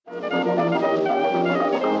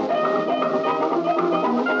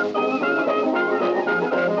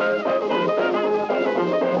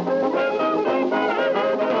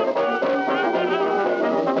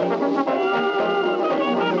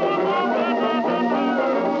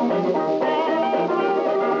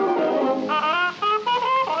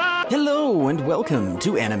welcome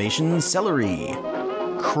to Animation Celery.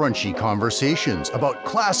 Crunchy conversations about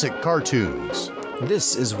classic cartoons.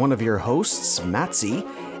 This is one of your hosts, Matsy,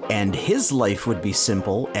 and his life would be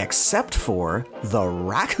simple except for the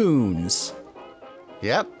raccoons.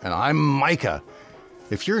 Yep, and I'm Micah.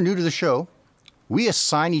 If you're new to the show, we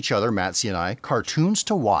assign each other, Matsy and I, cartoons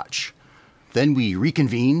to watch. Then we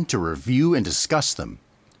reconvene to review and discuss them.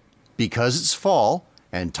 Because it's fall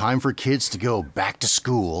and time for kids to go back to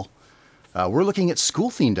school, we're looking at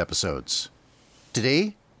school-themed episodes.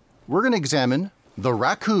 Today, we're going to examine The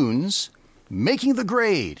Raccoons Making the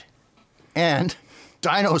Grade and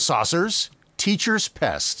Dino Saucers, Teacher's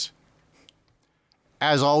Pest.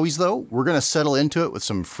 As always, though, we're going to settle into it with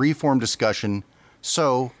some free-form discussion.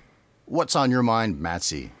 So, what's on your mind,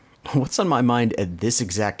 Matsy? What's on my mind at this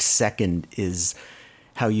exact second is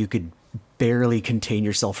how you could barely contain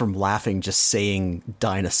yourself from laughing just saying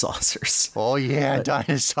dinosaurs. Oh yeah,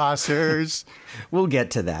 dinosaurs. We'll get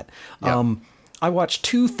to that. Yep. I watched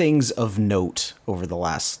two things of note over the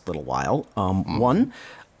last little while. One,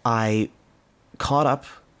 I caught up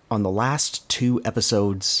on the last two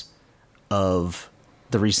episodes of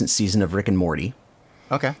the recent season of Rick and Morty.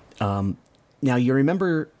 Okay. Now, you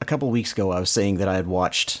remember a couple of weeks ago I was saying that I had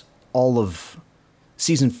watched all of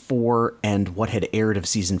Season 4 and what had aired of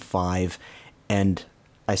Season 5, and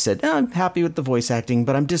I said, I'm happy with the voice acting,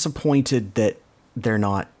 but I'm disappointed that they're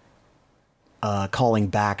not calling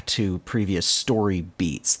back to previous story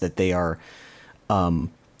beats, that they are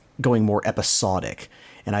going more episodic.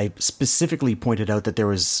 And I specifically pointed out that there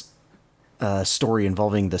was a story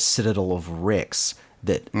involving the Citadel of Ricks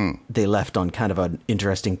that they left on kind of an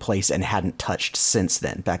interesting place and hadn't touched since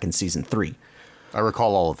then, back in Season 3. I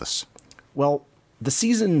recall all of this. Well, the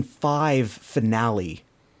Season 5 finale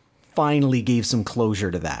finally gave some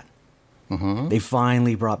closure to that. Mm-hmm. They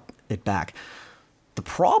finally brought it back. The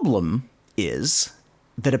problem is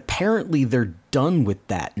that apparently they're done with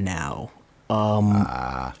that now.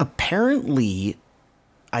 Apparently,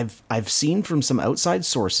 I've seen from some outside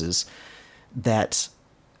sources that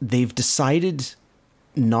they've decided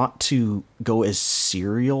not to go as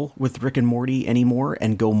serial with Rick and Morty anymore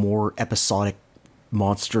and go more episodic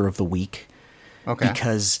monster of the week. Okay.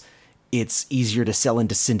 Because it's easier to sell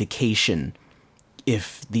into syndication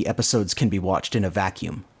if the episodes can be watched in a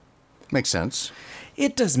vacuum. Makes sense.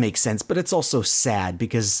 It does make sense, but it's also sad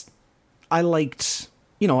because I liked,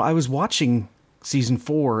 I was watching Season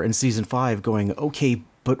 4 and Season 5 going, okay,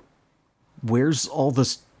 but where's all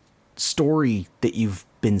the story that you've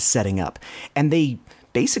been setting up? And they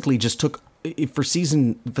basically just took, for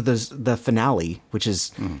the finale, which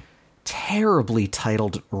is terribly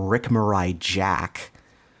titled Rick Mirai Jack.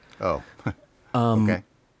 Oh, okay.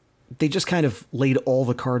 They just kind of laid all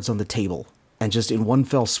the cards on the table and just in one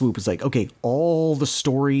fell swoop, it's like, okay, all the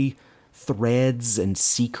story threads and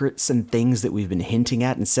secrets and things that we've been hinting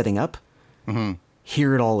at and setting up,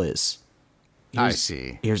 here it all is. I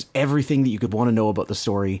see. Here's everything that you could want to know about the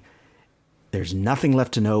story. There's nothing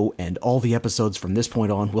left to know, and all the episodes from this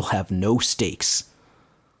point on will have no stakes.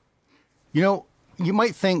 You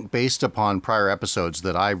might think, based upon prior episodes,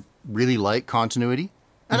 that I really like continuity,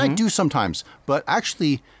 and I do sometimes, but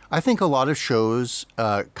actually, I think a lot of shows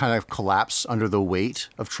kind of collapse under the weight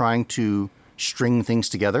of trying to string things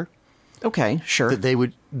together. Okay, sure. That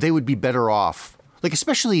they would be better off, like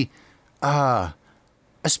especially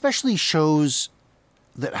shows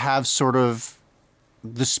that have sort of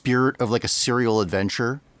the spirit of like a serial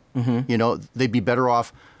adventure. They'd be better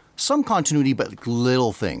off some continuity, but like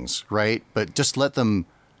little things, right? But just let them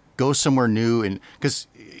go somewhere new, and because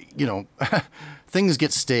things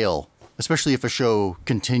get stale, especially if a show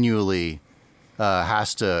continually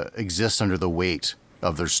has to exist under the weight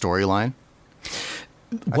of their storyline.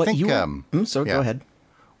 Go ahead.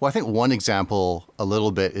 Well, I think one example a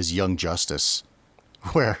little bit is Young Justice,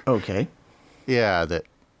 where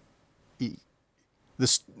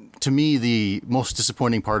this, to me, the most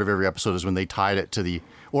disappointing part of every episode is when they tied it to the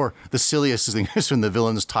silliest thing is when the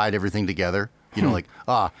villains tied everything together.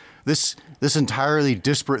 This entirely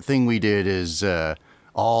disparate thing we did is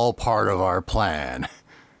all part of our plan.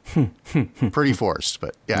 Pretty forced,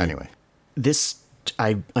 but anyway.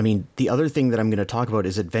 The other thing that I'm going to talk about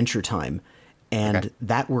is Adventure Time, and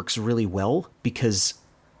that works really well because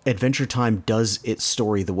Adventure Time does its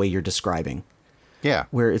story the way you're describing. Yeah.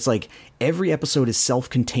 Where it's like every episode is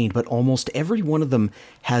self-contained, but almost every one of them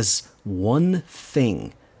has one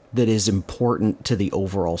thing that is important to the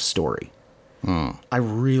overall story. I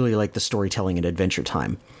really like the storytelling in Adventure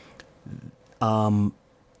Time.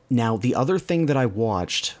 Now, the other thing that I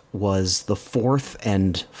watched was the fourth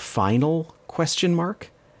and final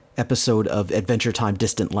episode of Adventure Time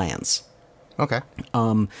Distant Lands. Okay.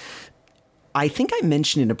 I think I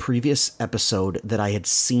mentioned in a previous episode that I had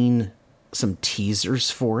seen some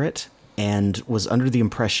teasers for it and was under the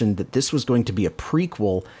impression that this was going to be a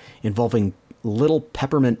prequel involving little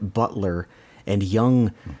Peppermint Butler and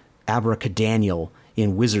young Abracadaniel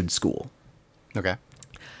in wizard school. Okay.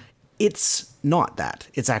 It's not that.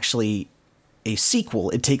 It's actually a sequel.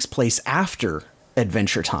 It takes place after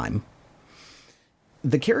Adventure Time.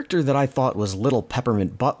 The character that I thought was Little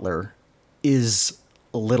Peppermint Butler is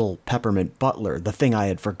Little Peppermint Butler. The thing I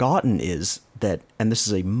had forgotten is that, and this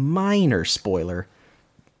is a minor spoiler,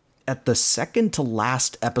 at the second to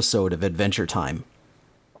last episode of Adventure Time,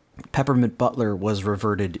 Peppermint Butler was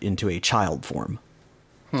reverted into a child form.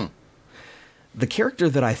 The character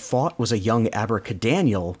that I thought was a young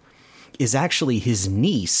Abracadaniel is actually his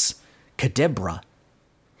niece, Kadebra.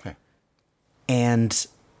 Okay. And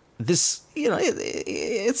this,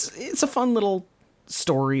 it's a fun little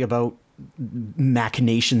story about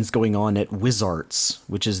machinations going on at Wizarts,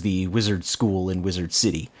 which is the wizard school in Wizard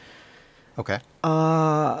City. Okay.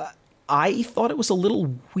 I thought it was a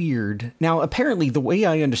little weird. Now, apparently, the way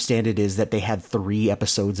I understand it is that they had 3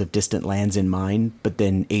 episodes of Distant Lands in mind, but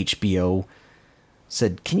then HBO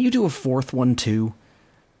said, "Can you do a 4th one too?"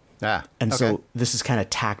 And so this is kind of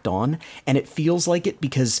tacked on, and it feels like it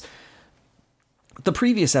because the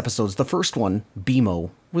previous episodes, the first one,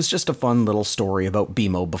 BMO, was just a fun little story about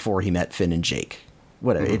BMO before he met Finn and Jake.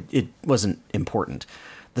 Whatever, it wasn't important.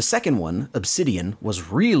 The second one, Obsidian, was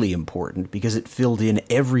really important because it filled in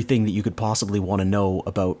everything that you could possibly want to know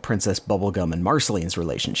about Princess Bubblegum and Marceline's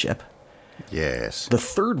relationship. Yes. The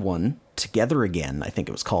third one, Together Again, I think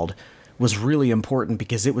it was called, was really important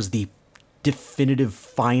because it was the definitive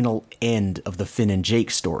final end of the Finn and Jake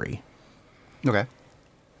story. Okay.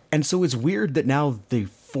 And so it's weird that now the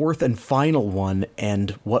 4th and final one,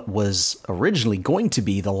 and what was originally going to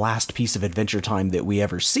be the last piece of Adventure Time that we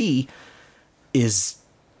ever see, is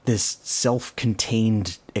this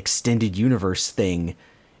self-contained extended universe thing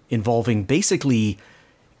involving basically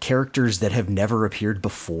characters that have never appeared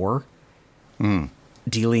before,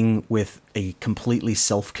 dealing with a completely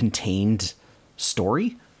self-contained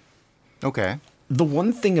story. Okay. The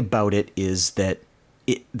one thing about it is that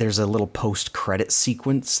there's a little post-credit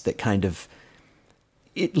sequence that kind of,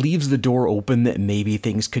 it leaves the door open that maybe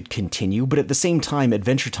things could continue, but at the same time,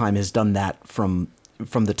 Adventure Time has done that from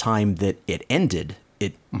the time that it ended.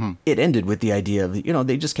 It ended with the idea of,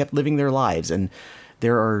 they just kept living their lives, and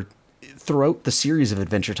there are, throughout the series of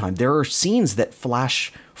Adventure Time, there are scenes that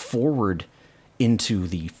flash forward into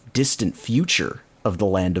the distant future of the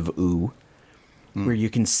land of Ooo, where you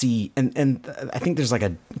can see, and I think there's like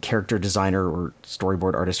a character designer or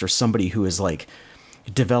storyboard artist or somebody who has like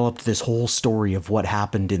developed this whole story of what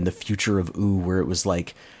happened in the future of Ooo, where it was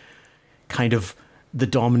like kind of the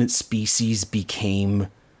dominant species became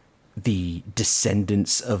the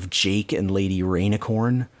descendants of Jake and Lady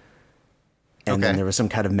Rainicorn. And then there was some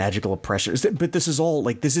kind of magical oppression. But this is all,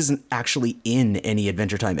 like, this isn't actually in any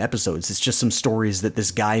Adventure Time episodes. It's just some stories that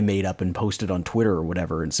this guy made up and posted on Twitter or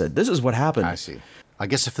whatever and said, this is what happened. I see. I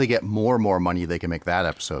guess if they get more money, they can make that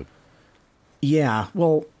episode. Yeah,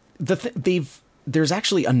 well, there's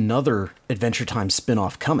actually another Adventure Time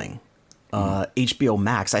spinoff coming. HBO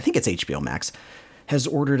Max, I think it's HBO Max, has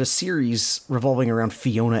ordered a series revolving around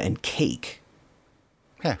Fiona and Cake,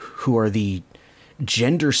 who are the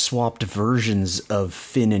gender-swapped versions of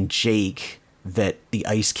Finn and Jake that the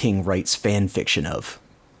Ice King writes fan fiction of.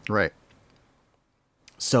 Right.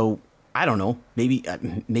 So, I don't know. Maybe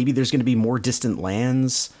there's going to be more Distant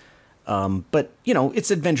Lands. But,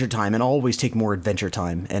 it's Adventure Time, and I'll always take more Adventure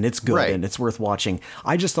Time, and it's good, and it's worth watching.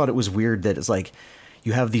 I just thought it was weird that it's like,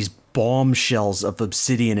 you have these bombshells of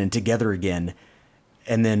Obsidian and Together Again,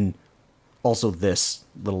 and then also this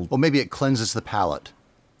little... Well, maybe it cleanses the palate.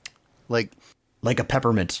 Like a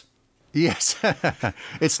peppermint. Yes.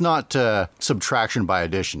 It's not subtraction by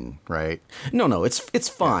addition, right? No, it's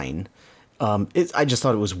fine. I just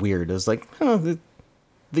thought it was weird. It was like, the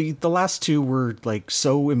last 2 were like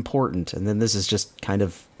so important, and then this is just kind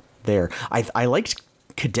of there. I liked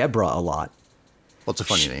Kadebra a lot. Well, it's a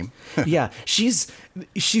funny name. Yeah, she's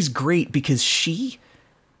great because she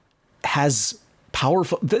has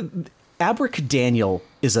powerful... Abracadaniel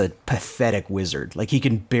is a pathetic wizard. Like, he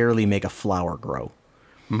can barely make a flower grow.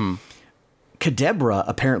 Kadebra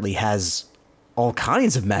apparently has all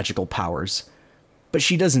kinds of magical powers, but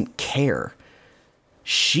she doesn't care.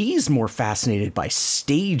 She's more fascinated by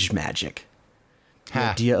stage magic. The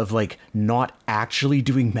idea of, like, not actually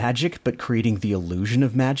doing magic, but creating the illusion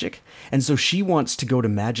of magic. And so she wants to go to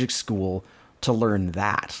magic school to learn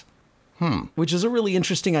that. Which is a really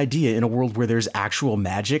interesting idea in a world where there's actual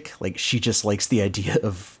magic. Like, she just likes the idea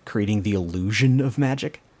of creating the illusion of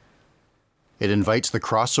magic. It invites the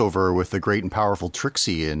crossover with the great and powerful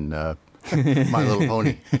Trixie in My Little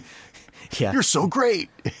Pony. Yeah. You're so great.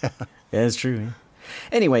 Yeah, that's true. Yeah.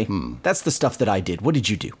 Anyway, that's the stuff that I did. What did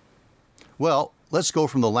you do? Well, let's go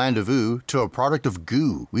from the land of ooh to a product of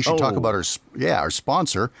goo. We should talk Oh. about our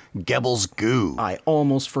sponsor, Gebel's Goo. I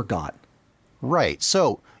almost forgot. Right.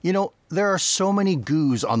 So, there are so many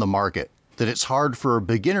goos on the market that it's hard for a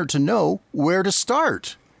beginner to know where to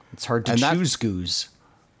start. It's hard to And that- choose goos.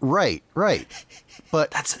 Right.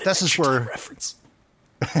 But That's an this is Adventure Time where reference.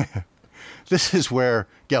 this is where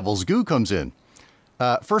Gebel's Goo comes in.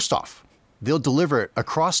 First off, they'll deliver it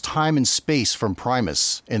across time and space from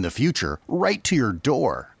Primus in the future right to your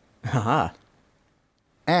door. Haha.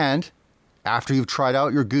 And after you've tried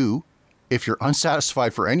out your goo, if you're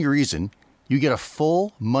unsatisfied for any reason, you get a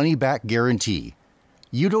full money-back guarantee.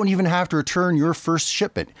 You don't even have to return your first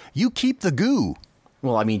shipment. You keep the goo.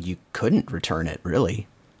 Well, I mean, you couldn't return it, really.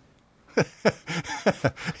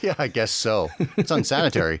 Yeah, I guess so. It's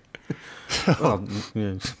unsanitary. Well,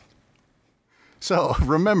 yeah. So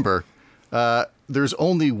remember, there's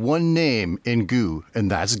only one name in goo, and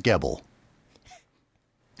that's Gebel.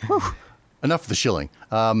 Whew. Enough of the shilling.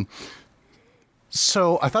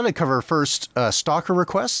 So I thought I'd cover first stalker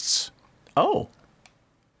requests. Oh,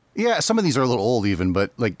 Yeah, some of these are a little old even,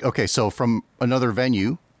 but okay, so from another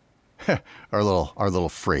venue, our little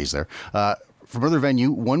phrase there. From another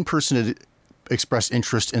venue, one person had expressed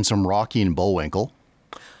interest in some Rocky and Bullwinkle.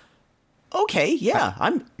 okay, yeah.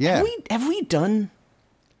 Yeah. Have we done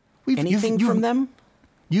You've- anything you've- from them?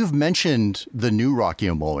 You've mentioned the new Rocky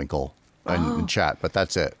and Bullwinkle in chat, but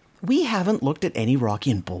that's it. We haven't looked at any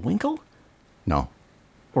Rocky and Bullwinkle, No.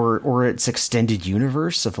 or its extended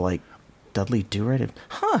universe of like Dudley Do-Right.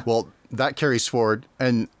 Huh? Well, that carries forward,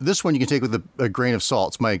 and this one you can take with a grain of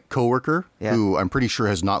salt. It's my coworker, Yeah. who I'm pretty sure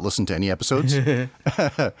has not listened to any episodes.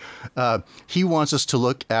 He wants us to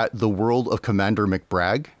look at the world of Commander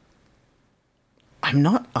McBragg. I'm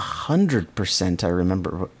not 100%. I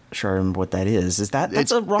remember what that is. Is that's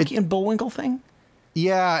It's- a Rocky and Bullwinkle thing?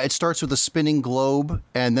 Yeah, it starts with a spinning globe,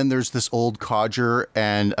 and then there's this old codger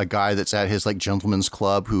and a guy that's at his gentleman's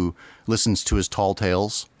club who listens to his tall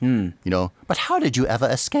tales. But how did you ever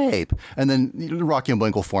escape? And then the Rocky and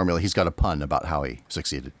Bullwinkle formula, he's got a pun about how he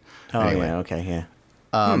succeeded. Oh Anyway. yeah, okay,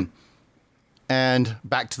 yeah. And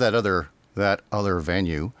back to that other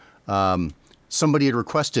venue, somebody had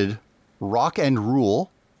requested Rock and Rule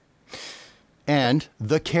and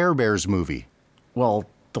the Care Bears movie. Well,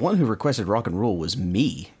 the one who requested Rock and Roll was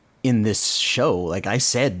me in this show. Like I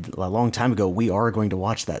said a long time ago, we are going to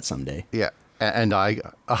watch that someday. Yeah, and I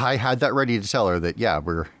had that ready to tell her that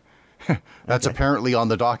we're that's apparently on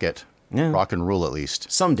the docket. Yeah. Rock and Rule at least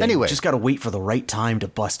Someday. Anyway, Just got to wait for the right time to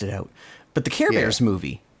bust it out. But the Care Yeah. Bears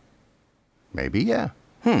movie. maybe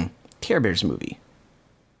Care Bears movie.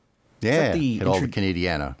 yeah. the Hit all the intro-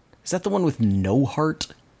 Canadiana. Is that the one with no heart?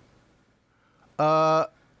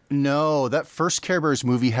 No, that first Care Bears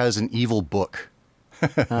movie has an evil book.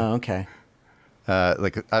 Oh, okay. I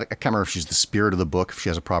can't remember if she's the spirit of the book, if she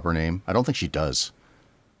has a proper name. I don't think she does.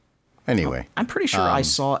 Anyway. I'm pretty sure I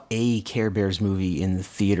saw a Care Bears movie in the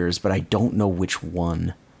theaters, but I don't know which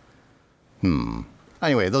one.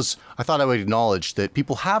 Anyway, I thought I would acknowledge that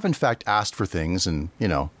people have in fact asked for things, and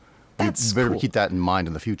That's we better cool. keep that in mind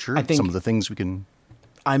in the future. I think- some of the things we can.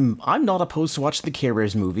 I'm not opposed to watching the Care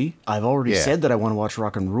Bears movie. I've already Yeah. said that I want to watch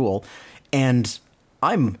Rock and Roll, and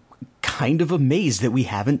I'm kind of amazed that we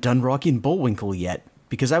haven't done Rocky and Bullwinkle yet,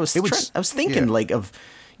 because I was thinking yeah. of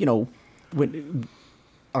when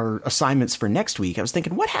our assignments for next week. I was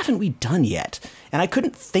thinking, what haven't we done yet? And I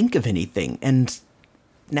couldn't think of anything. And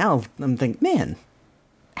now I'm thinking, man,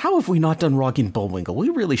 how have we not done Rocky and Bullwinkle? We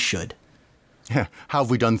really should. How have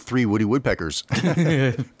we done 3 Woody Woodpeckers?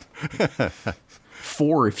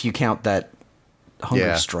 4 if you count that Hunger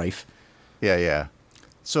Yeah. Strife. Yeah.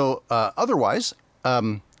 So otherwise,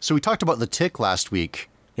 so we talked about the Tick last week.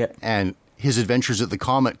 Yeah. And his adventures at the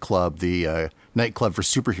Comet Club, the nightclub for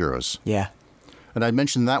superheroes. Yeah, And I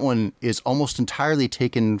mentioned that one is almost entirely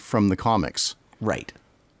taken from the comics. right.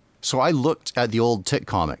 So I looked at the old Tick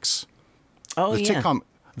comics. Oh, The yeah. Tick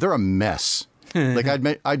they're a mess.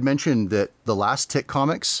 I'd mentioned that the last Tick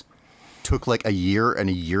comics took like a year and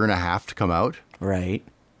a half to come out. Right.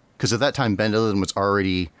 Because at that time, Ben Dillon was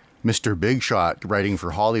already Mr. Big Shot writing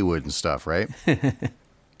for Hollywood and stuff, right?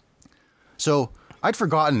 So I'd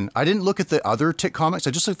forgotten. I didn't look at the other Tick comics.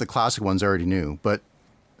 I just looked at the classic ones I already knew. But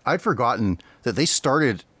I'd forgotten that they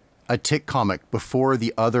started a Tick comic before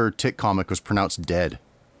the other Tick comic was pronounced dead.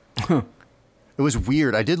 It was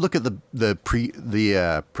weird. I did look at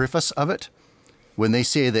the preface of it when they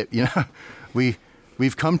say that, you know,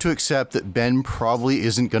 we've come to accept that Ben probably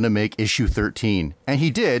isn't going to make issue 13. And he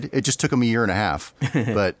did. It just took him a year and a half.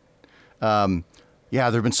 But yeah,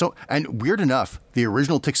 there've been and weird enough, the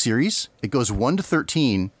original Tick series, it goes 1 to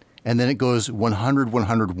 13 and then it goes 100,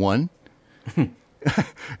 101.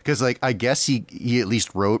 Because, like, I guess he at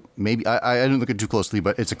least wrote, maybe, I didn't look at it too closely,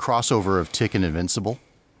 but it's a crossover of Tick and Invincible.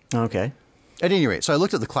 Okay. At any rate, so I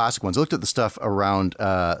looked at the classic ones. I looked at the stuff around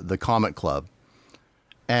the Comic Club.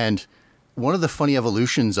 And one of the funny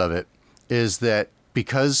evolutions of it is that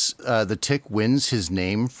because the Tick wins his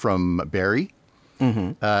name from Barry,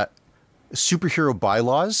 superhero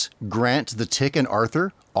bylaws grant the Tick and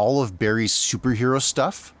Arthur all of Barry's superhero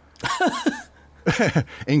stuff.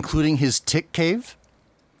 Including his Tick cave.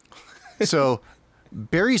 So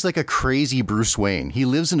Barry's like a crazy Bruce Wayne. He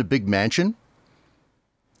lives in a big mansion.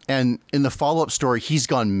 And in the follow-up story, he's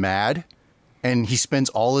gone mad and he spends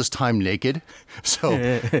all his time naked.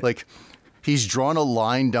 So like he's drawn a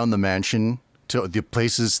line down the mansion to the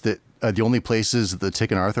places that the only places the Tick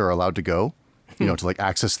and Arthur are allowed to go, you know, to like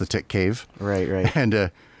access the Tick cave. Right.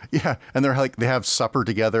 And yeah, and they're like, they have supper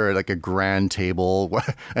together at like a grand table.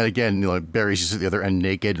 And again, you know, Barry's just at the other end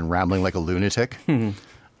naked and rambling like a lunatic. And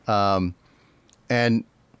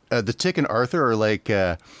the Tick and Arthur are like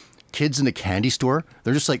kids in a candy store.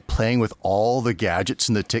 They're just like playing with all the gadgets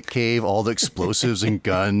in the Tick cave, all the explosives and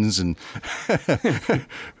guns. And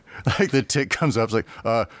like the Tick comes up, it's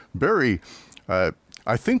like, Barry,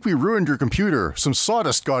 I think we ruined your computer. Some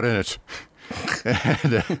sawdust got in it.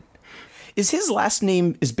 And, is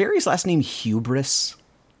Barry's last name Hubris?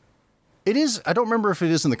 it is. I don't remember if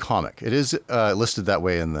it is in the comic. It is listed that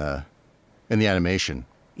way in the animation.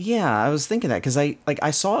 Yeah, I was thinking that because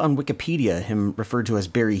I saw on Wikipedia him referred to as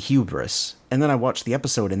Barry Hubris, and then I watched the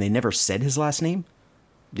episode and they never said his last name.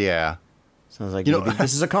 Yeah. So I was like, maybe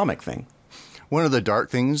this is a comic thing. One of the dark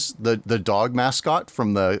things, the dog mascot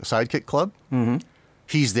from the Sidekick Club,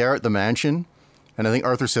 he's there at the mansion, and I think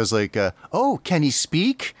Arthur says like, "Oh, can he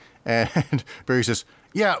speak?" And Barry says,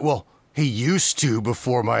 "Yeah, well, he used to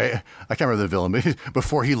before I can't remember the villain, but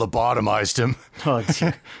before he lobotomized him." Oh,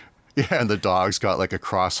 dear. Yeah, and the dog's got like a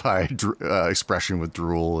cross-eyed expression with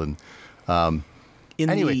drool. And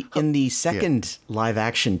In the second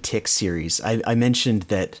live-action Tick series, I mentioned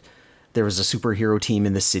that there was a superhero team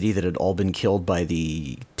in the city that had all been killed by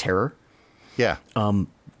the Terror. yeah, The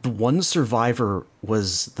one survivor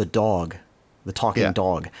was the dog, the talking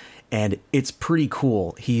dog, and it's pretty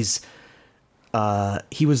cool. He was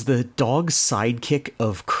the dog's sidekick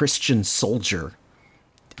of Christian Soldier,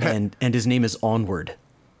 and his name is Onward.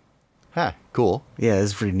 cool. Yeah,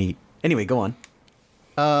 it's pretty neat. Anyway, go on.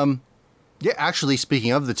 Yeah, actually,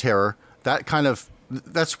 speaking of the Terror,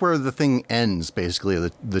 that's where the thing ends, basically,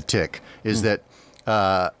 the Tick, is that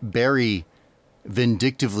Barry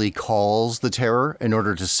vindictively calls the Terror in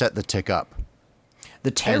order to set the Tick up.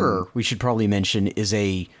 The Terror, we should probably mention, is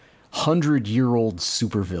a 100-year-old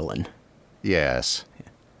supervillain. Yes.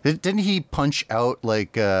 Didn't he punch out,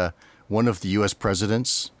 like, one of the U.S.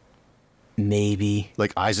 presidents? Maybe.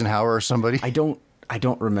 Like Eisenhower or somebody? I don't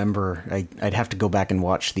remember. I'd have to go back and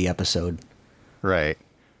watch the episode. Right.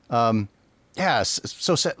 Yeah,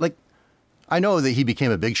 so like, I know that he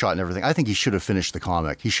became a big shot and everything. I think he should have finished the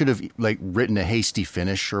comic. He should have, like, written a hasty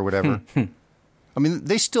finish or whatever. I mean,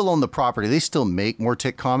 they still own the property. They still make more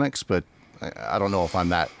Tick comics, but I don't know if I'm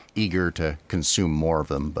that eager to consume more of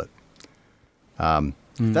them. But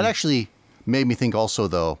that actually made me think also,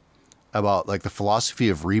 though, about, like, the philosophy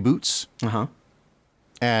of reboots.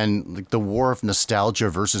 And, like, the war of nostalgia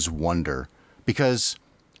versus wonder. Because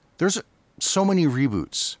there's so many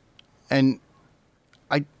reboots. And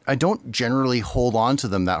I don't generally hold on to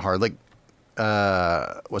them that hard. Like,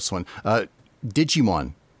 what's the one?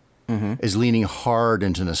 Digimon is leaning hard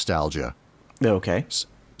into nostalgia. Okay.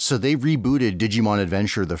 So they rebooted Digimon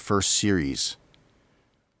Adventure, the first series.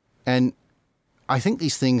 And I think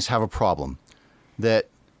these things have a problem. That,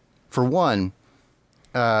 for one,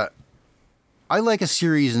 I like a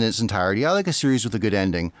series in its entirety. I like a series with a good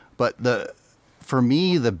ending. But for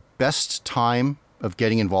me, the best time of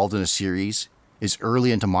getting involved in a series is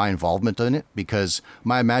early into my involvement in it, because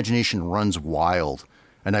my imagination runs wild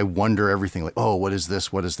and I wonder everything, like, oh, what is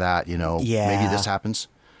this? What is that? You know, maybe this happens.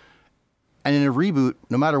 And in a reboot,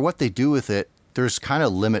 no matter what they do with it, there's kind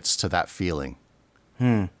of limits to that feeling.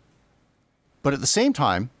 But at the same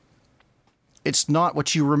time, it's not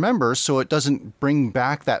what you remember, so it doesn't bring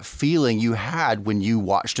back that feeling you had when you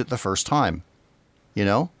watched it the first time. You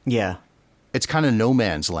know? Yeah. It's kind of no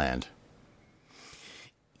man's land.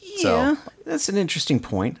 Yeah, that's an interesting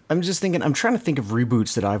point. I'm just thinking, I'm trying to think of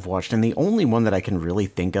reboots that I've watched, and the only one that I can really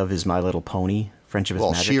think of is My Little Pony, Friendship is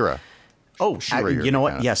Magic. She-Ra. Oh, She-Ra, you know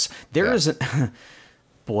what? Yes. There is a...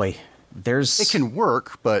 Boy, there's... It can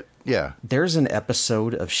work, but yeah. There's an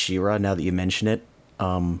episode of She-Ra, now that you mention it.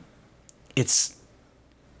 It's...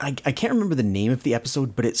 I can't remember the name of the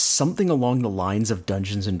episode, but it's something along the lines of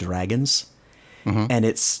Dungeons and Dragons. Mm-hmm. And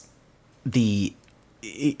it's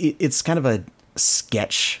it's kind of a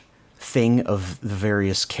sketch thing of the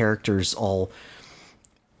various characters all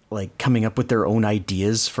like coming up with their own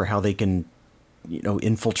ideas for how they can,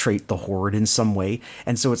 infiltrate the horde in some way.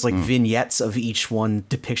 And so it's like vignettes of each one,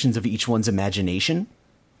 depictions of each one's imagination.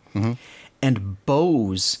 Mm-hmm. And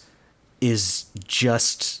Bose is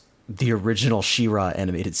just the original She-Ra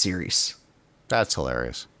animated series. That's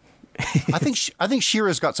hilarious. I think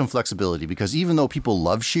She-Ra's got some flexibility because even though people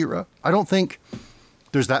love She-Ra, I don't think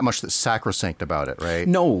there's that much that's sacrosanct about it, right?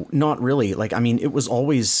 No, not really. Like, I mean, it was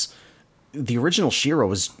always... The original She-Ra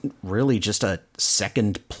was really just a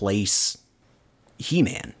second place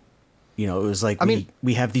He-Man. It was like,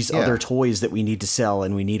 we have these other toys that we need to sell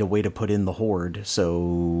and we need a way to put in the horde.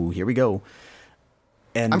 So here we go.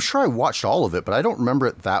 And I'm sure I watched all of it, but I don't remember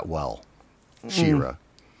it that well. She-Ra.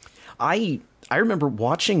 I remember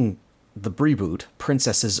watching the reboot,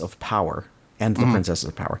 Princesses of Power, and the Princesses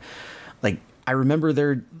of Power. Like, I remember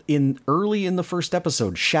early in the first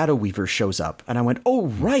episode, Shadow Weaver shows up, and I went, oh,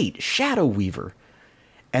 right, Shadow Weaver.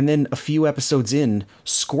 And then a few episodes in,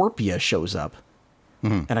 Scorpia shows up.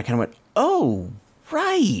 Mm-hmm. And I kind of went, oh,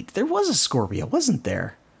 right, there was a Scorpia, wasn't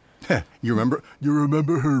there? You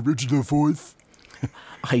remember her original voice?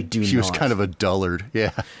 I do not. She was kind of a dullard,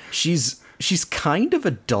 yeah. She's kind of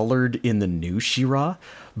a dullard in the new She-Ra,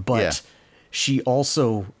 but she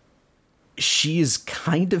is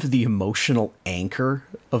kind of the emotional anchor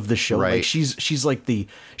of the show. Right. Like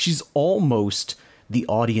she's almost the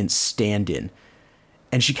audience stand-in,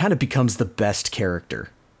 and she kind of becomes the best character.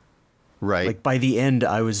 Right. Like by the end,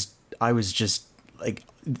 I was just like,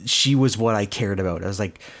 she was what I cared about. I was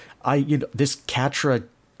like, this Catra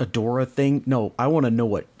Adora thing. No, I want to know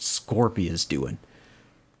what Scorpia's doing.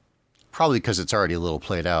 Probably because it's already a little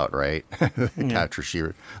played out, right? Catra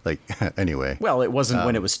She-Ra. Like, anyway. Well, it wasn't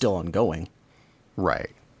when it was still ongoing.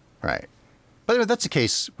 Right. But that's a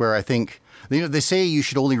case where I think, they say you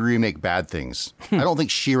should only remake bad things. I don't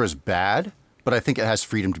think She-Ra's bad, but I think it has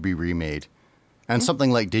freedom to be remade. And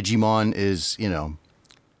something like Digimon is,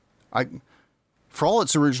 for all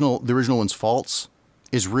its the original one's faults,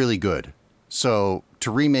 is really good. So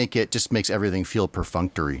to remake it just makes everything feel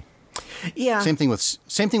perfunctory. Yeah. Same thing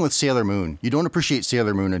with Sailor Moon. You don't appreciate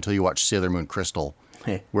Sailor Moon until you watch Sailor Moon Crystal,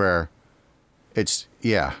 where it's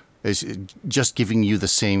just giving you the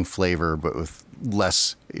same flavor but with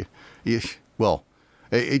less. Well,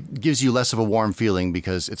 it gives you less of a warm feeling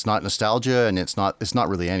because it's not nostalgia and it's not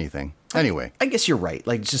really anything. Anyway, I guess you're right.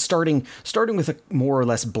 Like just starting with a more or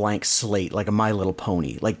less blank slate, like a My Little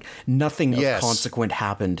Pony. Like nothing of consequence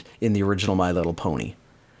happened in the original My Little Pony.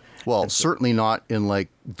 Well, certainly not in like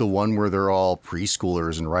the one where they're all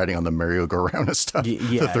preschoolers and riding on the merry-go-round and stuff.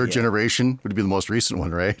 The third generation would be the most recent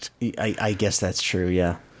one, right? I guess that's true.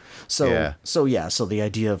 Yeah. So the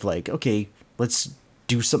idea of like, okay, let's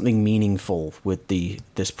do something meaningful with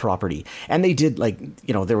this property. And they did, like,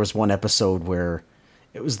 there was one episode where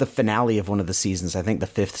it was the finale of one of the seasons, I think the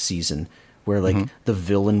 5th season, where like the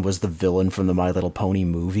villain was the villain from the My Little Pony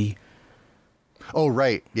movie. Oh,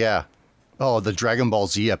 right. Yeah. Oh, the Dragon Ball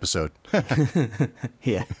Z episode.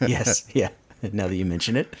 Yeah. Yes. Yeah. Now that you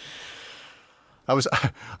mention it. I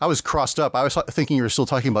was crossed up. I was thinking you were still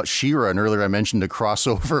talking about She-Ra, and earlier I mentioned a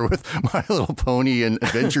crossover with My Little Pony and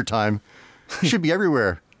Adventure Time. Should be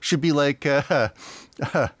everywhere. Should be like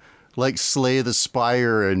Slay the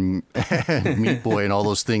Spire and Meat Boy and all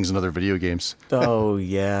those things in other video games. Oh,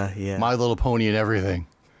 yeah. My Little Pony and everything.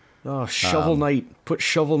 Oh, Shovel Knight. Put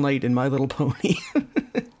Shovel Knight in My Little Pony.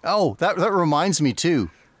 Oh, that reminds me, too.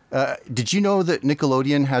 Did you know that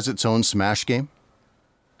Nickelodeon has its own Smash game?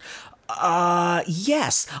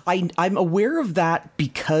 Yes. I'm aware of that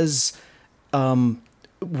because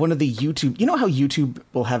one of the YouTube... You know how YouTube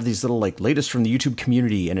will have these little, like, latest from the YouTube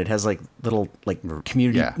community, and it has, like, little, like,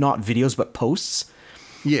 community, not videos, but posts?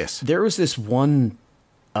 Yes. There was this one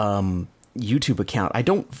YouTube account. I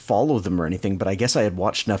don't follow them or anything, but I guess I had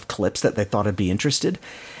watched enough clips that they thought I'd be interested.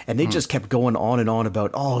 And they just kept going on and on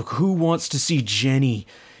about, who wants to see Jenny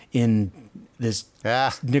in this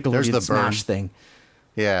Nickelodeon Smash thing?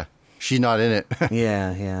 Yeah, she's not in it.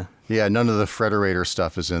 Yeah. Yeah, none of the Frederator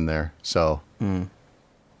stuff is in there. So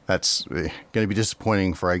that's going to be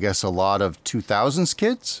disappointing for, I guess, a lot of 2000s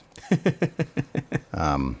kids.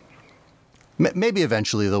 Maybe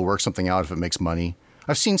eventually they'll work something out if it makes money.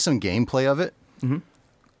 I've seen some gameplay of it. Mm-hmm.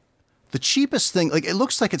 The cheapest thing, like, it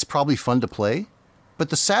looks like it's probably fun to play, but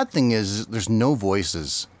the sad thing is there's no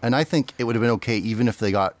voices. And I think it would have been okay even if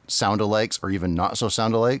they got sound-alikes or even not so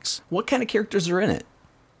sound-alikes. What kind of characters are in it?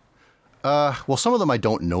 Well, some of them I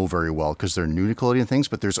don't know very well because they're new Nickelodeon things,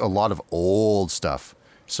 but there's a lot of old stuff.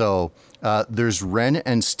 So there's Ren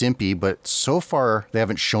and Stimpy, but so far they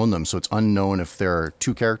haven't shown them, so it's unknown if they're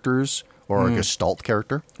two characters or a Gestalt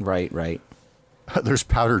character. Right. There's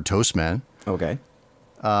Powdered Toast Man. Okay.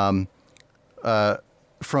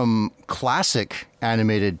 From classic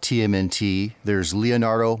animated TMNT, there's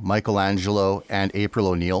Leonardo, Michelangelo, and April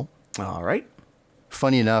O'Neil. All right.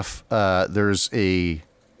 Funny enough, there's a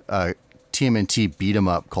TMNT beat 'em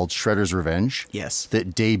up called Shredder's Revenge. Yes.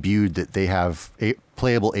 That debuted that they have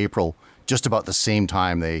playable April just about the same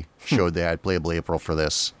time they showed they had playable April for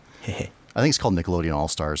this. I think it's called Nickelodeon All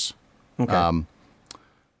Stars. Okay.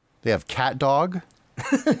 They have Cat Dog.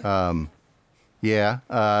 Yeah.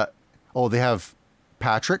 They have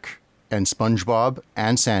Patrick and SpongeBob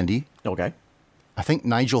and Sandy. Okay. I think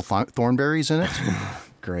Nigel Thornberry's in it.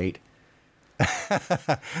 Great.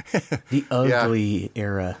 The ugly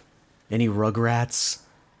era. Any Rugrats?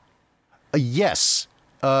 Yes.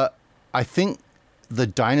 I think the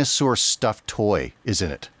dinosaur stuffed toy is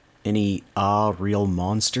in it. Any real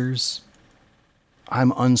monsters?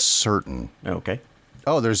 I'm uncertain. Okay.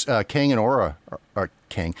 Oh, there's Kang and Aura. Or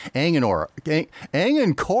Kang. Aang and Aura. Aang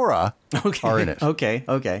and Korra are in it. Okay.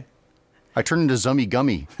 I turned into Zummy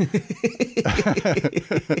Gummy.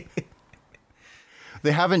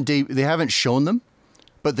 They haven't shown them,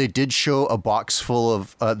 but they did show a box full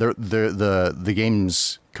of the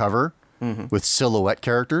game's cover with silhouette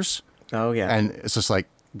characters. Oh yeah. And it's just like,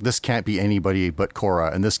 this can't be anybody but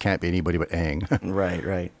Korra, and this can't be anybody but Aang.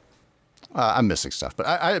 Right. I'm missing stuff, but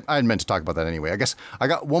I meant to talk about that anyway. I guess I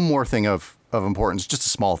got one more thing of importance, just a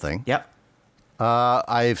small thing. Yep.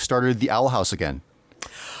 I've started the Owl House again.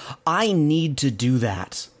 I need to do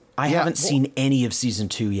that. I haven't seen any of season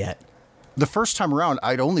 2 yet. The first time around,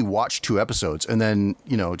 I'd only watched 2 episodes, and then,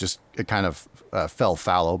 just it kind of fell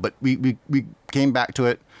fallow. But we came back to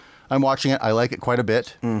it. I'm watching it. I like it quite a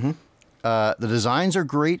bit. Mm-hmm. The designs are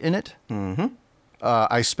great in it. Mm-hmm.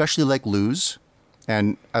 I especially like Luz,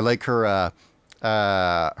 and I like her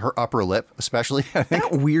upper lip, especially.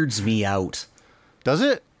 That weirds me out. Does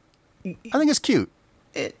it? I think it's cute.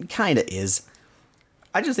 It kind of is.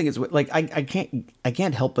 I just think it's like I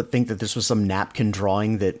can't help but think that this was some napkin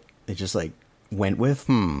drawing that they just like went with.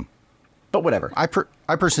 But whatever. I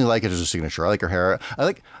personally like it as a signature. I like her hair.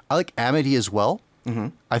 I like Amity as well. Mm-hmm.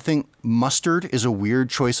 I think mustard is a weird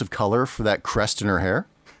choice of color for that crest in her hair.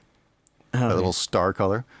 That little star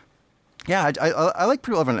color. Yeah, I like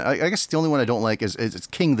pretty well. I guess the only one I don't like is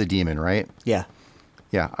King the Demon, right? Yeah.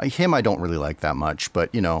 Yeah, him I don't really like that much,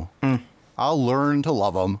 but I'll learn to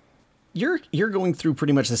love him. You're going through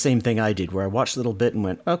pretty much the same thing I did, where I watched a little bit and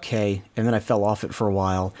went, okay, and then I fell off it for a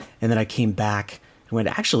while, and then I came back and went,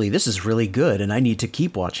 actually, this is really good, and I need to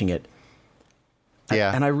keep watching it.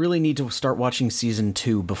 Yeah. And I really need to start watching season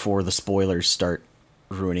 2 before the spoilers start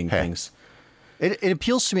ruining things. It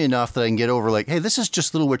appeals to me enough that I can get over, like, hey, this is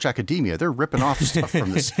just Little Witch Academia. They're ripping off stuff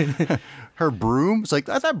from this. Her broom, it's like,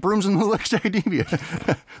 I thought brooms in Little Witch Academia.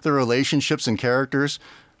 The relationships and characters.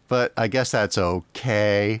 But I guess that's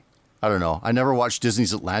okay. I don't know. I never watched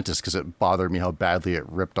Disney's Atlantis because it bothered me how badly it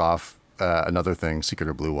ripped off another thing, Secret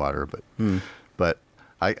of Blue Water. But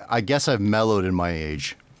I guess I've mellowed in my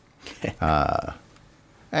age.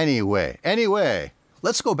 Anyway,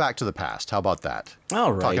 let's go back to the past. How about that?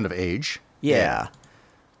 All right. Talking of age. Yeah.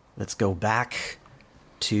 Let's go back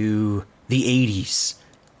to the 80s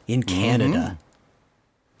in Canada. Mm-hmm.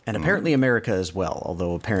 And apparently America as well,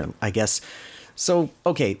 although apparently, I guess. So,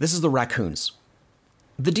 okay, this is the Raccoons.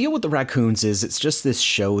 The deal with the Raccoons is it's just this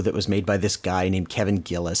show that was made by this guy named Kevin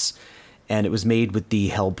Gillis, and it was made with the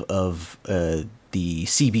help of the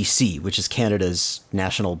CBC, which is Canada's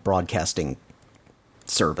national broadcasting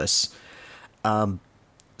service.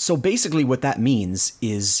 So basically what that means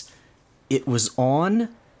is it was on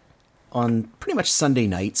pretty much Sunday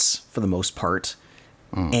nights for the most part,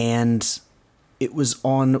 and it was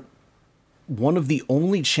on one of the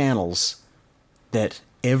only channels that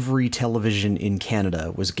every television in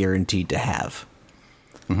Canada was guaranteed to have.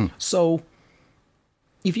 Mm-hmm. So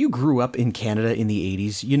if you grew up in Canada in the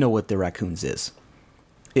 80s, you know what the Raccoons is.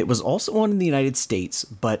 It was also on in the United States,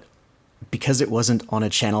 but because it wasn't on a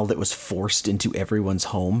channel that was forced into everyone's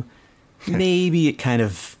home, maybe it kind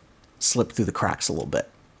of slipped through the cracks a little bit.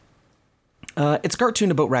 It's a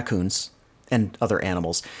cartoon about raccoons and other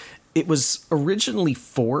animals. It was originally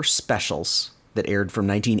 4 specials that aired from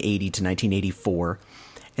 1980 to 1984,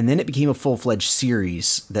 and then it became a full-fledged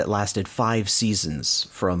series that lasted 5 seasons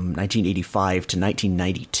from 1985 to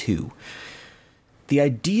 1992. The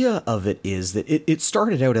idea of it is that it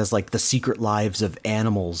started out as like the secret lives of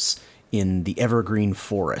animals in the evergreen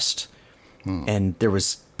forest. And there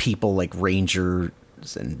was people like rangers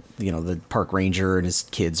and, the park ranger and his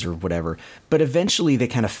kids or whatever. But eventually they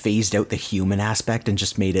kind of phased out the human aspect and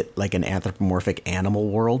just made it like an anthropomorphic animal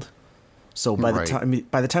world. So by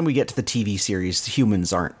the time we get to the TV series,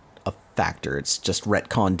 humans aren't a factor. It's just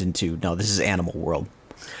retconned into, no, this is animal world.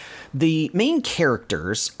 The main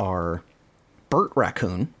characters are Bert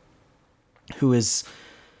Raccoon, who is,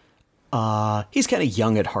 he's kind of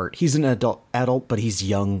young at heart. He's an adult, but he's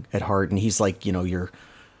young at heart. And he's like, your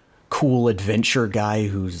cool adventure guy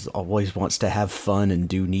who's always wants to have fun and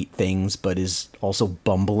do neat things, but is also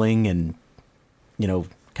bumbling and,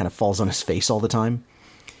 kind of falls on his face all the time.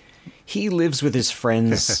 He lives with his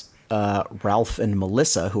friends, Ralph and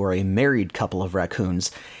Melissa, who are a married couple of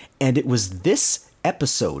raccoons. And it was this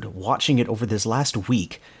episode, watching it over this last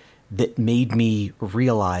week, that made me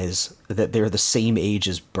realize that they're the same age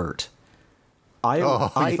as Bert. You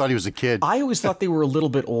thought he was a kid. I always thought they were a little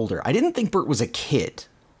bit older. I didn't think Bert was a kid,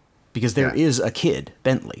 because there is a kid,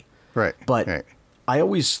 Bentley. Right. But right. I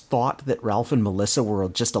always thought that Ralph and Melissa were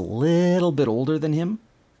just a little bit older than him.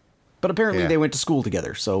 But apparently they went to school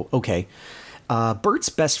together, so okay. Bert's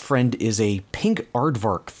best friend is a pink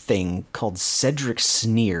aardvark thing called Cedric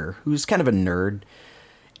Sneer, who's kind of a nerd.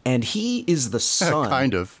 And he is the son.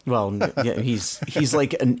 Kind of. Well, yeah, he's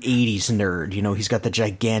like an 80s nerd. He's got the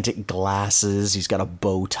gigantic glasses. He's got a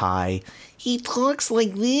bow tie. He talks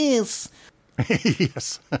like this.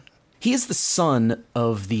 Yes. He is the son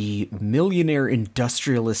of the millionaire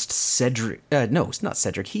industrialist Cedric. No, it's not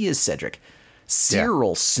Cedric. He is Cedric.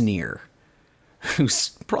 Cyril Sneer,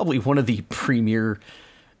 who's probably one of the premier...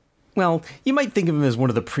 Well, you might think of him as one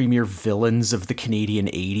of the premier villains of the Canadian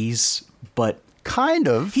 80s, but... Kind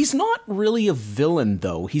of. He's not really a villain,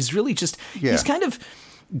 though. He's really just... Yeah. He's kind of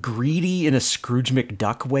greedy in a Scrooge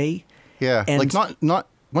McDuck way. Yeah, and like not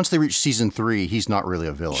once they reach season 3, he's not really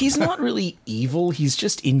a villain. He's not really evil. He's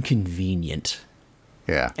just inconvenient.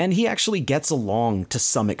 Yeah. And he actually gets along to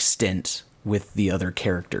some extent with the other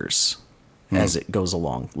characters as it goes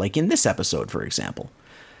along. Like in this episode, for example.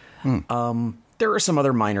 There are some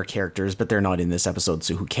other minor characters, but they're not in this episode,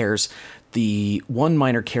 so who cares? The one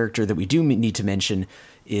minor character that we do need to mention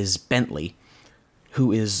is Bentley,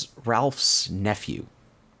 who is Ralph's nephew.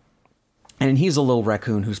 And he's a little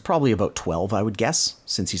raccoon who's probably about 12, I would guess,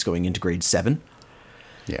 since he's going into grade 7.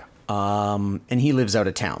 Yeah. And he lives out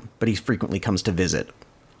of town, but he frequently comes to visit.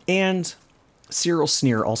 And Cyril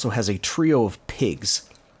Sneer also has a trio of pigs,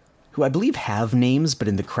 who I believe have names, but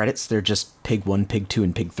in the credits they're just Pig 1, Pig 2,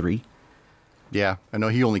 and Pig 3. Yeah, I know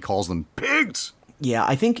he only calls them pigs. Yeah,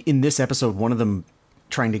 I think in this episode, one of them,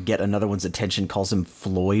 trying to get another one's attention, calls him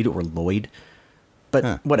Floyd or Lloyd.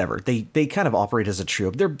 But whatever, they kind of operate as a trio.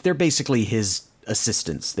 They're basically his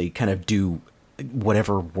assistants. They kind of do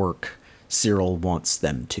whatever work Cyril wants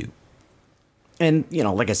them to. And,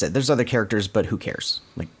 like I said, there's other characters, but who cares?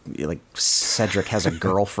 Like Cedric has a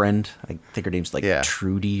girlfriend. I think her name's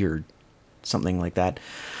Trudy or something like that.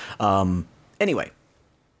 Anyway,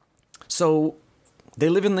 so they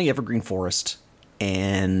live in the Evergreen Forest,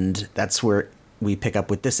 and that's where we pick up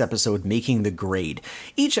with this episode, Making the Grade.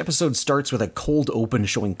 Each episode starts with a cold open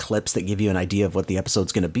showing clips that give you an idea of what the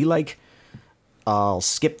episode's going to be like. I'll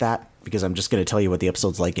skip that because I'm just going to tell you what the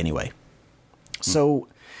episode's like anyway. So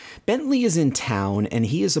Bentley is in town, and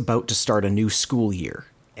he is about to start a new school year.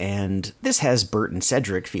 And this has Bert and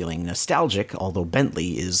Cedric feeling nostalgic, although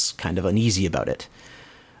Bentley is kind of uneasy about it.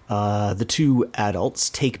 The two adults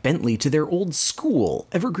take Bentley to their old school,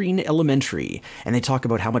 Evergreen Elementary, and they talk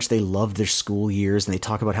about how much they love their school years, and they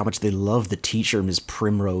talk about how much they love the teacher, Ms.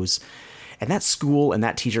 Primrose. And that school and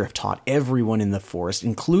that teacher have taught everyone in the forest,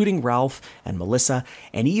 including Ralph and Melissa,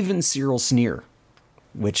 and even Cyril Sneer,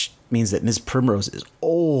 which means that Ms. Primrose is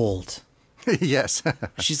old. Yes.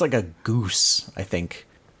 She's like a goose, I think.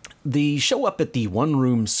 They show up at the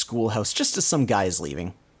one-room schoolhouse just as some guy is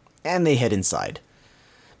leaving, and they head inside.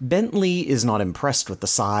 Bentley is not impressed with the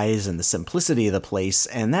size and the simplicity of the place,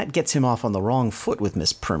 and that gets him off on the wrong foot with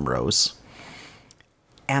Miss Primrose.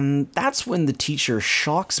 And that's when the teacher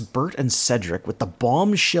shocks Bert and Cedric with the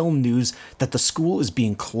bombshell news that the school is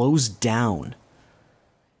being closed down.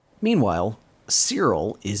 Meanwhile,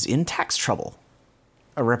 Cyril is in tax trouble.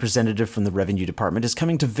 A representative from the revenue department is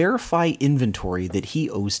coming to verify inventory that he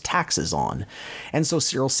owes taxes on, and so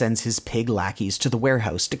Cyril sends his pig lackeys to the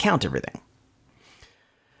warehouse to count everything.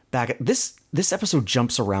 This episode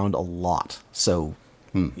jumps around a lot, so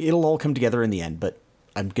it'll all come together in the end, but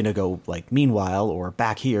I'm going to go like meanwhile or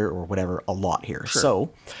back here or whatever a lot here. Sure. So,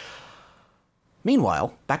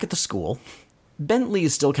 meanwhile, back at the school, Bentley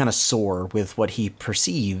is still kind of sore with what he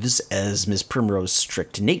perceives as Ms. Primrose's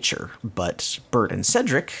strict nature, but Bert and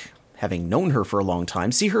Cedric, having known her for a long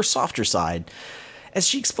time, see her softer side, as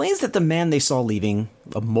she explains that the man they saw leaving,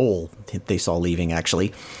 a mole they saw leaving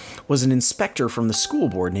actually, was an inspector from the school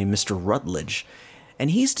board named Mr. Rutledge, and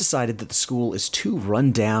he's decided that the school is too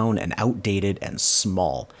run down and outdated and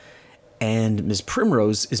small, and Ms.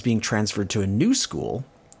 Primrose is being transferred to a new school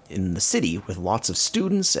in the city with lots of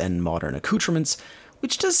students and modern accoutrements,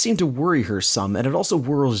 which does seem to worry her some, and it also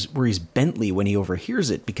worries Bentley when he overhears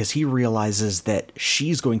it because he realizes that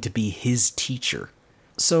she's going to be his teacher.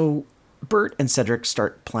 So Bert and Cedric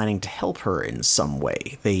start planning to help her in some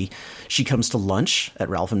way. She comes to lunch at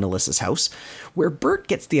Ralph and Melissa's house, where Bert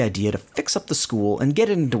gets the idea to fix up the school and get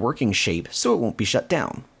it into working shape so it won't be shut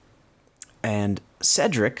down. And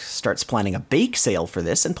Cedric starts planning a bake sale for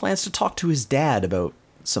this and plans to talk to his dad about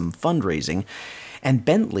some fundraising, and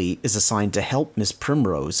Bentley is assigned to help Miss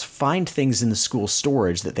Primrose find things in the school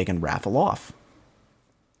storage that they can raffle off.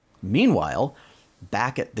 Meanwhile,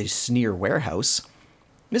 back at the Sneer warehouse,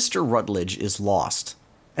 Mr. Rutledge is lost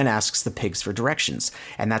and asks the pigs for directions,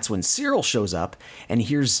 and that's when Cyril shows up and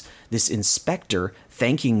hears this inspector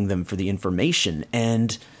thanking them for the information,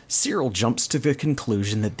 and Cyril jumps to the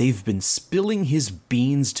conclusion that they've been spilling his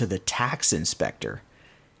beans to the tax inspector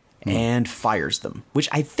and fires them, which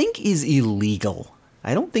I think is illegal.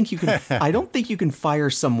 I don't think you can fire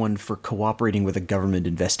someone for cooperating with a government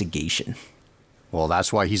investigation. Well,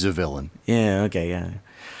 that's why he's a villain. Yeah, okay, yeah.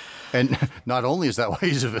 And not only is that why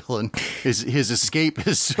he's a villain, his escape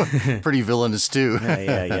is pretty villainous too.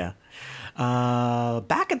 Yeah.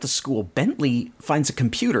 Back at the school, Bentley finds a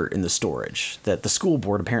computer in the storage that the school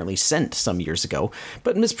board apparently sent some years ago,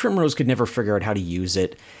 but Miss Primrose could never figure out how to use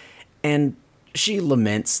it, and she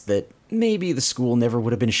laments that maybe the school never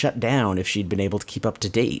would have been shut down if she'd been able to keep up to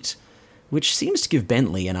date, which seems to give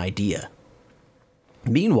Bentley an idea.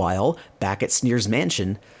 Meanwhile, back at Sneer's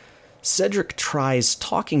mansion, Cedric tries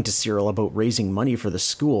talking to Cyril about raising money for the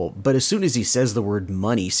school, but as soon as he says the word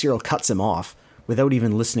money, Cyril cuts him off without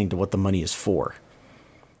even listening to what the money is for.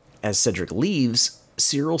 As Cedric leaves,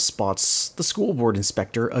 Cyril spots the school board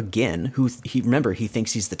inspector again, who he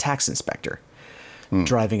thinks he's the tax inspector,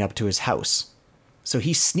 driving up to his house. So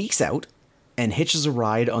he sneaks out and hitches a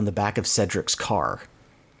ride on the back of Cedric's car.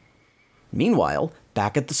 Meanwhile,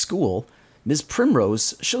 back at the school, Ms.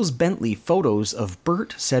 Primrose shows Bentley photos of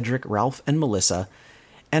Bert, Cedric, Ralph, and Melissa,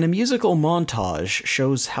 and a musical montage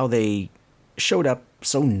shows how they showed up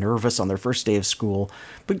so nervous on their first day of school,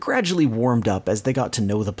 but gradually warmed up as they got to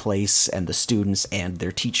know the place and the students and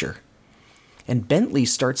their teacher. And Bentley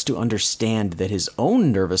starts to understand that his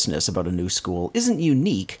own nervousness about a new school isn't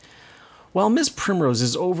unique, while Ms. Primrose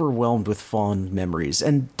is overwhelmed with fond memories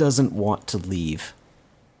and doesn't want to leave.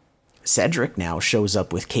 Cedric now shows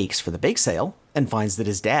up with cakes for the bake sale and finds that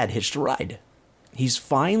his dad hitched a ride. He's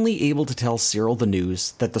finally able to tell Cyril the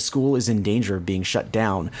news that the school is in danger of being shut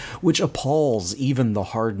down, which appalls even the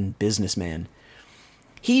hardened businessman.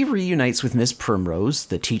 He reunites with Miss Primrose,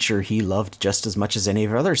 the teacher he loved just as much as any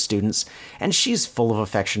of her other students, and she's full of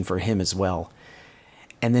affection for him as well.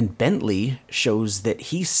 And then Bentley shows that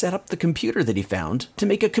he set up the computer that he found to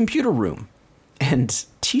make a computer room, and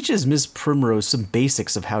teaches Miss Primrose some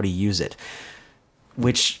basics of how to use it,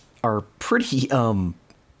 which are pretty,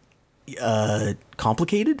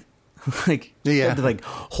 complicated. Like, yeah. You have to, like,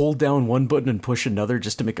 hold down one button and push another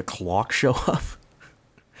just to make a clock show up.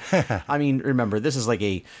 I mean, remember, this is like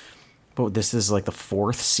the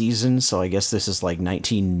fourth season, so I guess this is like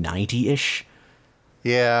 1990-ish.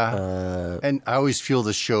 Yeah. And I always feel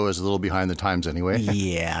this show is a little behind the times anyway.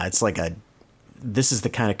 Yeah, it's like this is the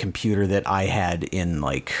kind of computer that I had in,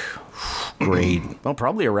 like,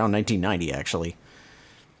 probably around 1990, actually.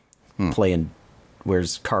 Playing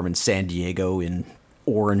Where's Carmen Sandiego in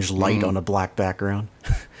orange light on a black background.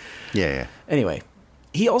 Yeah. Anyway,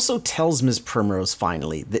 he also tells Ms. Primrose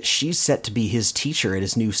finally that she's set to be his teacher at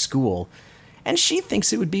his new school, and she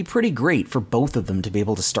thinks it would be pretty great for both of them to be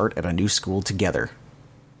able to start at a new school together.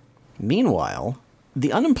 Meanwhile,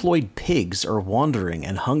 the unemployed pigs are wandering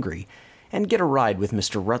and hungry, and get a ride with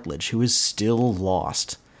Mr. Rutledge, who is still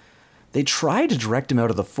lost. They try to direct him out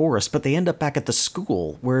of the forest, but they end up back at the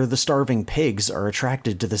school, where the starving pigs are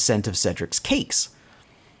attracted to the scent of Cedric's cakes.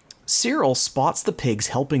 Cyril spots the pigs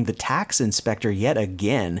helping the tax inspector yet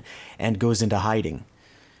again, and goes into hiding.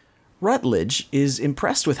 Rutledge is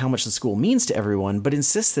impressed with how much the school means to everyone, but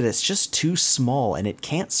insists that it's just too small and it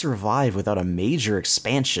can't survive without a major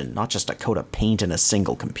expansion, not just a coat of paint and a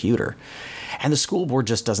single computer. And the school board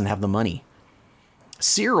just doesn't have the money.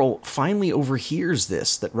 Cyril finally overhears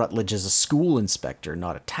this, that Rutledge is a school inspector,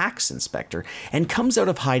 not a tax inspector, and comes out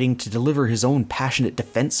of hiding to deliver his own passionate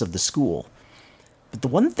defense of the school. But the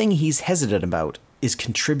one thing he's hesitant about is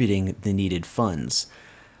contributing the needed funds,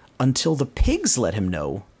 until the pigs let him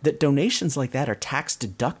know that donations like that are tax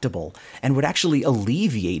deductible and would actually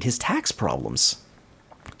alleviate his tax problems.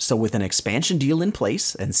 So with an expansion deal in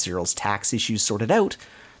place and Cyril's tax issues sorted out,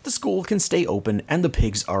 the school can stay open and the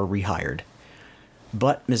pigs are rehired.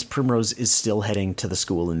 But Miss Primrose is still heading to the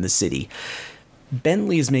school in the city.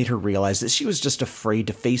 Bentley has made her realize that she was just afraid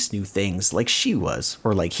to face new things like she was,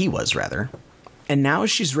 or like he was, rather. And now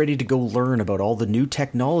she's ready to go learn about all the new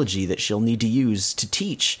technology that she'll need to use to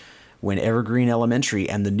teach when Evergreen Elementary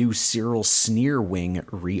and the new Cyril Sneer Wing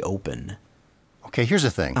reopen. Okay, here's the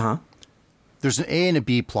thing. There's an A and a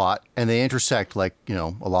B plot, and they intersect like, a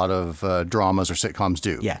lot of dramas or sitcoms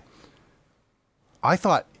do. Yeah. I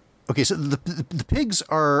thought, okay, so the pigs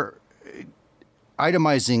are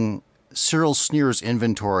itemizing Cyril Sneer's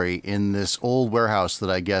inventory in this old warehouse that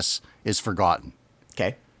I guess is forgotten.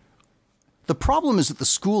 Okay. The problem is that the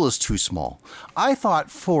school is too small. I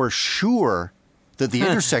thought for sure that the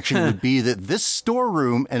intersection would be that this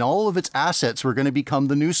storeroom and all of its assets were going to become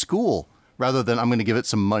the new school, rather than I'm going to give it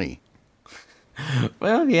some money.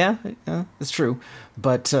 Well, yeah, it's true.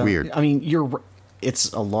 But, Weird. I mean,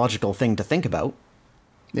 it's a logical thing to think about.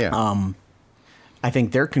 Yeah. I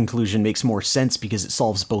think their conclusion makes more sense because it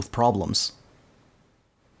solves both problems.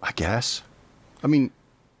 I guess. I mean,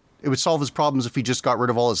 it would solve his problems if he just got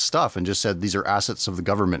rid of all his stuff and just said these are assets of the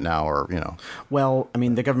government now, or, Well, I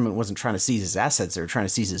mean, the government wasn't trying to seize his assets. They were trying to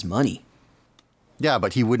seize his money. Yeah,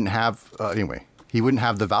 but he wouldn't have, he wouldn't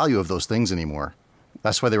have the value of those things anymore.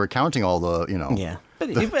 That's why they were counting all the, Yeah.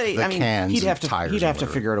 But, the I mean, cans he'd have and to, tires he'd and have to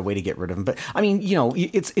whatever. figure out a way to get rid of them. But, I mean,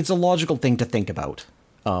 it's a logical thing to think about.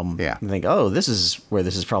 Yeah. And think, oh, this is where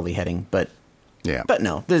this is probably heading. But Yeah. But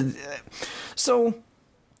no. So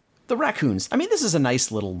the raccoons, I mean, this is a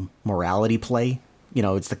nice little morality play.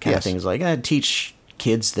 It's the kind of Yes. thing, it's like, teach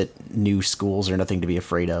kids that new schools are nothing to be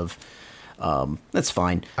afraid of. That's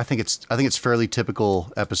fine. I think it's fairly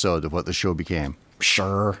typical episode of what the show became.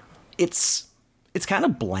 Sure. It's kind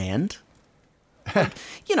of bland. Like,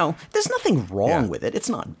 there's nothing wrong Yeah. with it. It's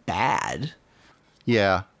not bad.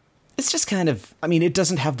 Yeah. It's just kind of, I mean, it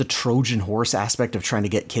doesn't have the Trojan horse aspect of trying to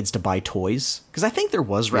get kids to buy toys. Because I think there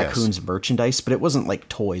was raccoons merchandise, but it wasn't like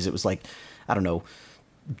toys. It was like, I don't know,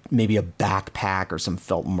 maybe a backpack or some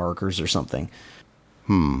felt markers or something.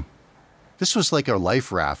 This was like a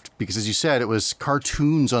life raft because, as you said, it was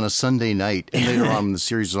cartoons on a Sunday night, and later on in the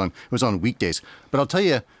series was on weekdays. But I'll tell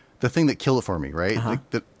you the thing that killed it for me, right?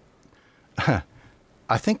 Like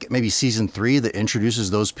I think maybe season 3 that introduces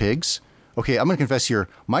those pigs. Okay, I'm going to confess here,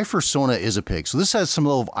 my fursona is a pig, so this has some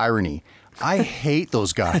level of irony. I hate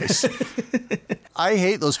those guys. I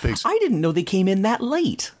hate those pigs. I didn't know they came in that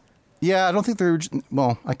late. Yeah, I don't think they're...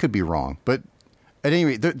 Well, I could be wrong. But at any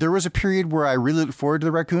rate, there was a period where I really looked forward to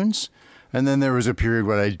the raccoons. And then there was a period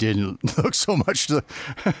where I didn't look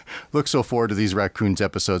so forward to these raccoons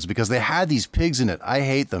episodes because they had these pigs in it. I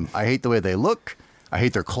hate them. I hate the way they look. I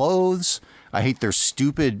hate their clothes. I hate their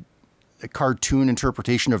stupid cartoon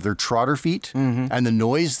interpretation of their trotter feet and the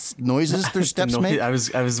noises their steps make. I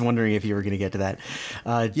was wondering if you were going to get to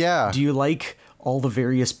that. Yeah. Do you like all the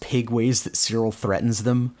various pig ways that Cyril threatens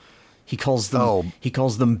them? He calls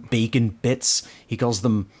them bacon bits. He calls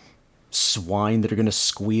them swine that are going to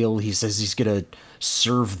squeal. He says he's going to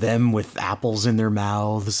serve them with apples in their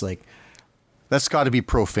mouths. Like, that's got to be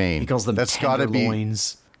profane. he calls them That's got to be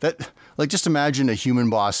tenderloins. that. Like, just imagine a human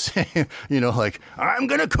boss saying, like, I'm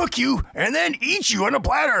going to cook you and then eat you on a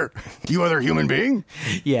platter, you other human being.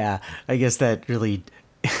 Yeah, I guess that really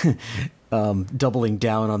doubling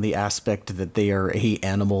down on the aspect that they are a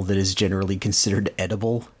animal that is generally considered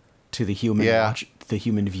edible to the human the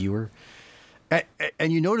human viewer.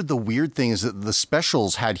 And you noted the weird thing is that the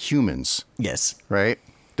specials had humans, Yes. right?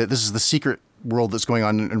 That this is the secret world that's going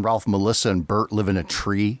on, and Ralph, Melissa, and Bert live in a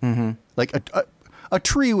tree. Mm-hmm. Like a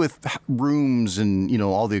tree with rooms and,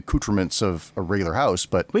 all the accoutrements of a regular house.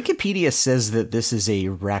 But Wikipedia says that this is a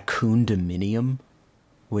raccoon dominium,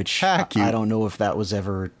 which I don't know if that was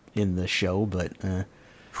ever in the show, but...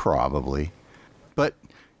 Probably. But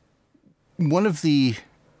one of the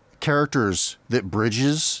characters that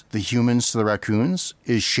bridges the humans to the raccoons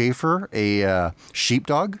is Schaefer, a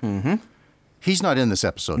sheepdog. Mm-hmm. He's not in this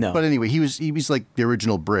episode. No. But anyway, he was like the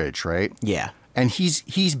original bridge, right? Yeah. And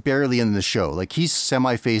he's barely in the show. Like, he's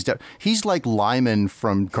semi-phased out. He's like Lyman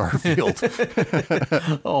from Garfield.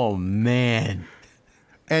 Oh, man.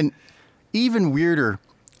 And even weirder,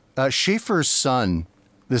 Schaefer's son,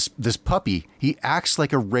 this puppy, he acts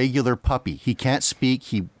like a regular puppy. He can't speak.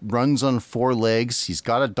 He runs on 4 legs. He's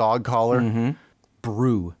got a dog collar. Mm-hmm.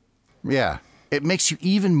 Brew. Yeah. It makes you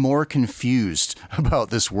even more confused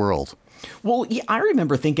about this world. Well, yeah, I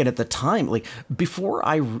remember thinking at the time, like,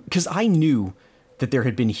 because I knew that there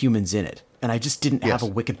had been humans in it, and I just didn't have a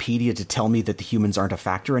Wikipedia to tell me that the humans aren't a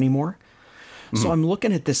factor anymore. Mm-hmm. So I'm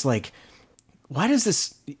looking at this like, why does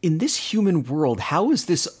this, in this human world, how is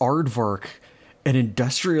this Aardvark an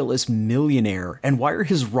industrialist millionaire, and why are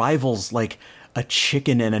his rivals like a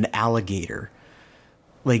chicken and an alligator?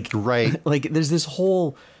 Like, right. Like, there's this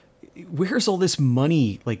whole, where's all this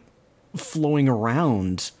money, like, flowing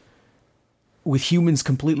around with humans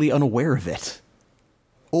completely unaware of it?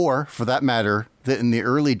 Or, for that matter, that in the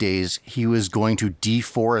early days, he was going to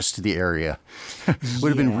deforest the area. Would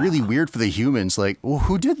have been really weird for the humans. Like, well,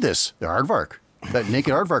 who did this? The Aardvark. That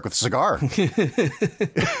naked Aardvark with a cigar.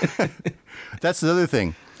 That's the other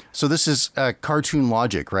thing. So this is cartoon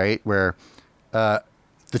logic, right? Where the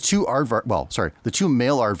two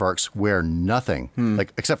male Aardvarks wear nothing,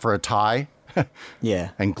 like except for a tie.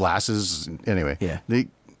 Yeah. And glasses. Anyway. Yeah.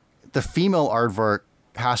 The female Aardvark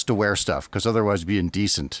has to wear stuff because otherwise it'd be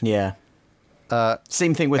indecent. Yeah.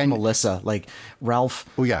 Same thing with Melissa. Like, Ralph.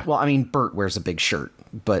 Oh, yeah. Well, I mean, Bert wears a big shirt,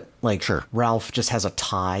 but like, sure. Ralph just has a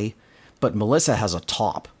tie, but Melissa has a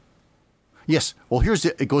top. Yes. Well,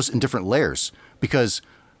 it goes in different layers because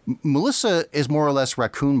Melissa is more or less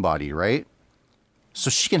raccoon body, right? So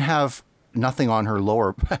she can have nothing on her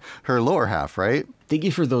lower half, right? Thank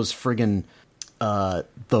you for those friggin'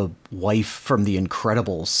 the wife from The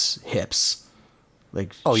Incredibles hips.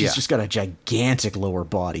 Like, she's just got a gigantic lower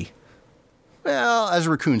body. Well, as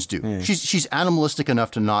raccoons do. Yeah. She's animalistic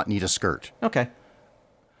enough to not need a skirt. Okay.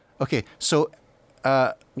 So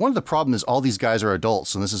one of the problems is all these guys are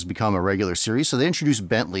adults, and this has become a regular series. So they introduced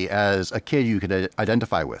Bentley as a kid you could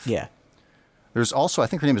identify with. Yeah. There's also, I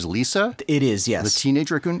think her name is Lisa. It is, yes. The teenage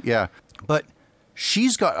raccoon. Yeah. But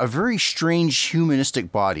she's got a very strange humanistic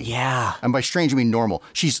body. Yeah. And by strange, I mean normal.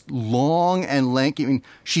 She's long and lanky. I mean,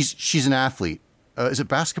 she's an athlete. Is it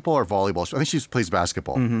basketball or volleyball? I think she plays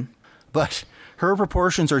basketball. Mm-hmm. But her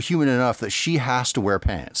proportions are human enough that she has to wear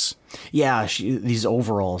pants. Yeah, these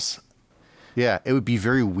overalls. Yeah, it would be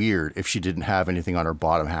very weird if she didn't have anything on her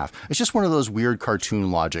bottom half. It's just one of those weird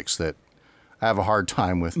cartoon logics that I have a hard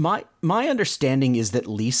time with. My understanding is that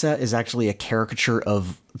Lisa is actually a caricature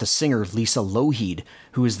of the singer Lisa Lougheed,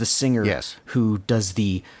 who is the singer who does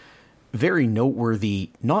the very noteworthy,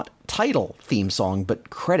 not title theme song, but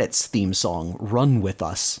credits theme song, Run With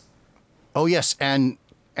Us. Oh, yes. And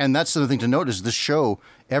that's the other thing to note is this show,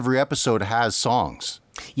 every episode has songs.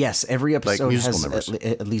 Yes, every episode has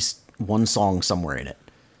at least one song somewhere in it.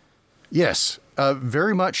 Yes.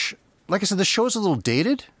 Very much, like I said, the show's a little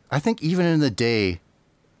dated. I think even in the day,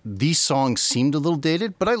 these songs seemed a little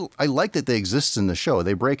dated, but I like that they exist in the show.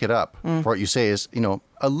 They break it up. For what you say is,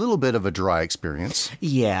 a little bit of a dry experience.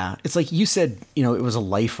 Yeah. It's like you said, it was a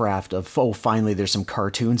life raft of, finally there's some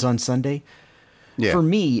cartoons on Sunday. Yeah. For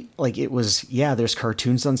me, like, it was, there's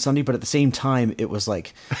cartoons on Sunday, but at the same time, it was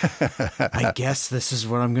like, I guess this is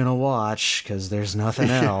what I'm going to watch because there's nothing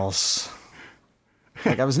else.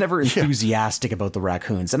 Like, I was never enthusiastic about the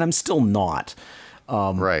raccoons, and I'm still not.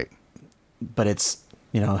 Right. But it's,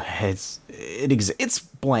 it's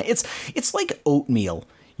bland. It's like oatmeal,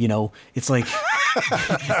 it's like,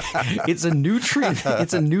 it's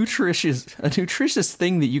a nutritious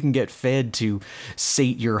thing that you can get fed to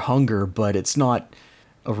sate your hunger, but it's not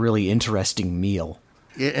a really interesting meal.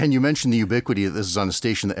 And you mentioned the ubiquity that this is on a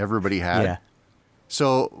station that everybody had. Yeah.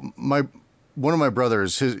 So one of my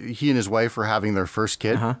brothers, he and his wife were having their first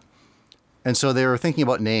kid. Uh-huh. And so they were thinking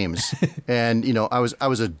about names. And, I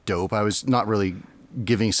was a dope. I was not really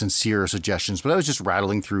giving sincere suggestions, but I was just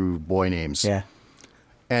rattling through boy names. Yeah.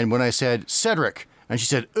 And when I said Cedric, and she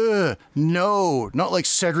said, no, not like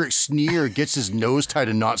Cedric Sneer gets his nose tied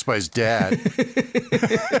in knots by his dad.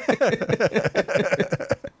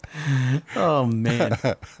 Oh, man.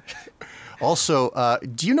 Also,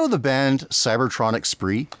 do you know the band Cybertronic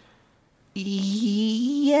Spree?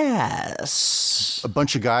 Yes. A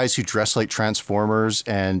bunch of guys who dress like Transformers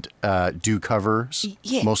and do covers,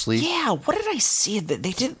 mostly. Yeah, what did I see? Did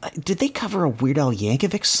they cover a Weird Al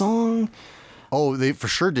Yankovic song? Oh, they for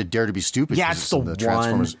sure did Dare to Be Stupid. Yeah, it's the one.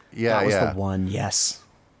 Yeah, that was the one, yes.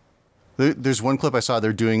 There's one clip I saw,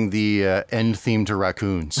 they're doing the end theme to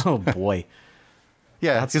Raccoons. Oh, boy.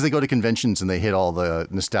 Yeah, because they go to conventions and they hit all the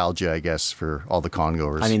nostalgia, I guess, for all the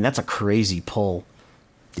con-goers. I mean, that's a crazy pull.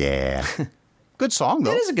 Yeah. Good song,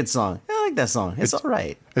 though. It is a good song. I like that song. It's all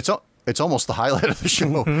right. It's almost the highlight of the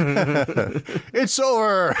show. It's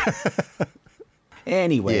over.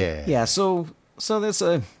 Anyway, yeah. So there's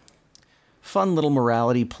a fun little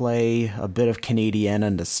morality play, a bit of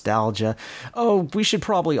Canadiana nostalgia. Oh, we should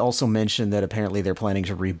probably also mention that apparently they're planning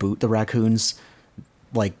to reboot the Raccoons,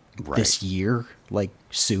 like this year, like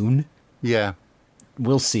soon. Yeah.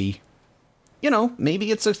 We'll see.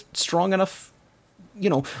 Maybe it's a strong enough.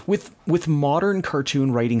 With modern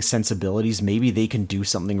cartoon writing sensibilities, maybe they can do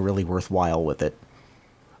something really worthwhile with it.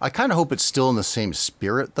 I kind of hope it's still in the same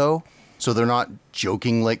spirit, though. So they're not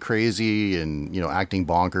joking like crazy and, acting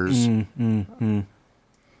bonkers.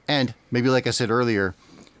 And maybe, like I said earlier,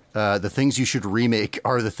 the things you should remake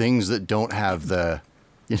are the things that don't have the,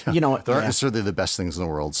 they aren't necessarily the best things in the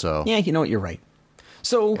world. So yeah, you know what? You're right.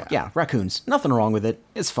 So yeah, Raccoons, nothing wrong with it.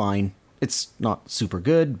 It's fine. It's not super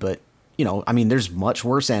good, but there's much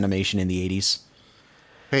worse animation in the 80s.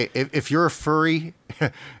 Hey, if you're a furry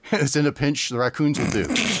that's in a pinch, the Raccoons will do.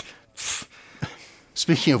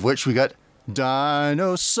 Speaking of which, we got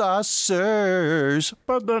Dino-Saucers.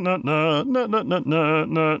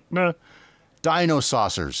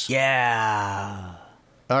 Dino-Saucers. Yeah.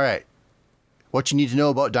 All right. What you need to know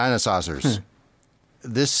about Dino-Saucers.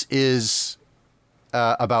 This is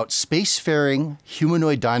about spacefaring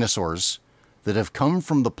humanoid dinosaurs that have come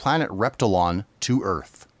from the planet Reptilon to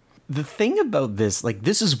Earth. The thing about this,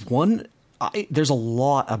 this is one... there's a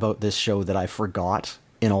lot about this show that I forgot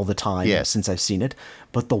in all the time since I've seen it.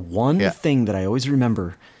 But the one thing that I always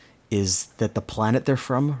remember is that the planet they're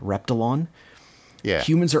from, Reptilon,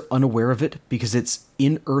 humans are unaware of it because it's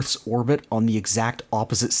in Earth's orbit on the exact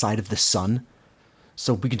opposite side of the sun.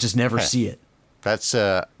 So we can just never see it. That's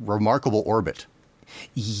a remarkable orbit.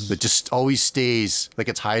 That just always stays like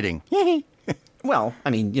it's hiding. Well,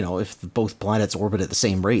 if both planets orbit at the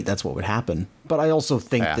same rate, that's what would happen. But I also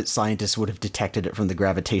think that scientists would have detected it from the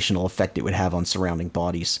gravitational effect it would have on surrounding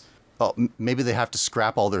bodies. Well, maybe they have to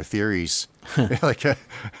scrap all their theories.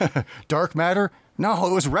 Dark matter? No,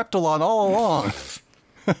 it was Reptilon all along.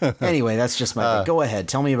 Anyway, that's just my... Go ahead.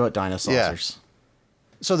 Tell me about Dino-Saucers. Yeah.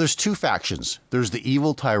 So there's two factions. There's the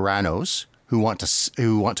evil Tyrannos, who want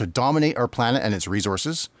to dominate our planet and its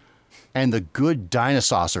resources, and the good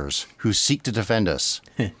Dino-Saucers, who seek to defend us.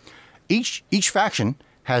 Each faction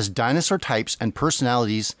has dinosaur types and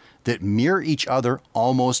personalities that mirror each other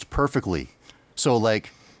almost perfectly. So,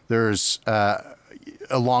 there's a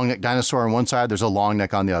long-neck dinosaur on one side, there's a long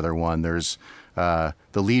neck on the other one. There's the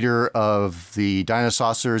leader of the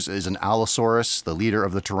Dino-Saucers is an Allosaurus. The leader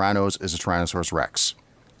of the Tyrannos is a Tyrannosaurus Rex.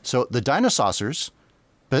 So the Dino-Saucers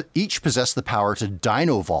each possess the power to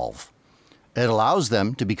dino-volve. It allows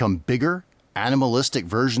them to become bigger, animalistic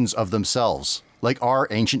versions of themselves, like our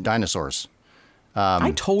ancient dinosaurs.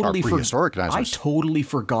 Our prehistoric dinosaurs. I totally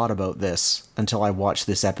forgot about this until I watched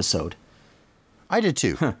this episode. I did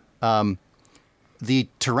too. The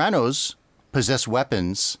Tyrannos possess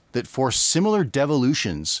weapons that force similar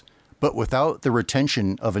devolutions, but without the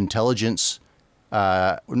retention of intelligence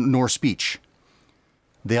nor speech.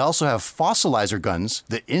 They also have fossilizer guns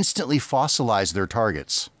that instantly fossilize their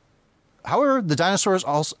targets. However, the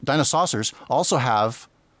Dino-Saucers also have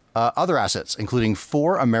other assets, including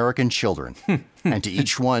 4 American children. And to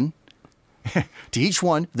each one,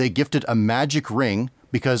 they gifted a magic ring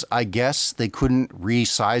because I guess they couldn't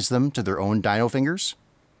resize them to their own dino fingers.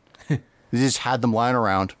 They just had them lying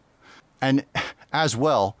around. And as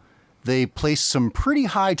well, they placed some pretty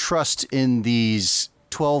high trust in these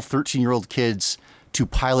 12, 13-year-old kids to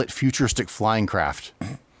pilot futuristic flying craft.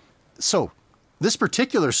 So, this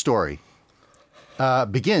particular story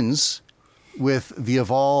begins with the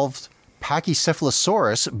evolved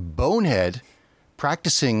Pachycephalosaurus Bonehead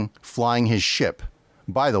practicing flying his ship,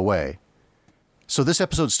 by the way. So this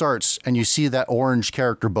episode starts, and you see that orange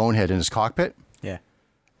character Bonehead in his cockpit. Yeah.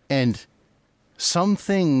 And some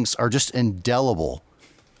things are just indelible.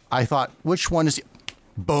 I thought, which one is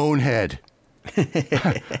Bonehead?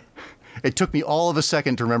 It took me all of a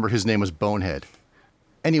second to remember his name was Bonehead.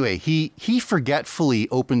 Anyway, he forgetfully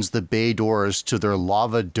opens the bay doors to their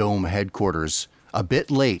lava dome headquarters a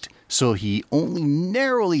bit late, so he only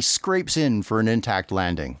narrowly scrapes in for an intact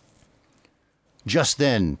landing. Just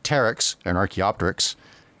then, Teryx, an Archaeopteryx,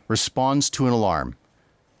 responds to an alarm,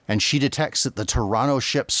 and she detects that the Tyranno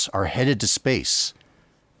ships are headed to space.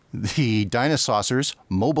 The Dino-Saucers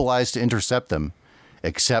mobilize to intercept them,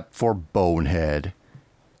 except for Bonehead.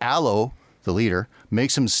 Allo, the leader,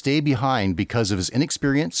 makes him stay behind because of his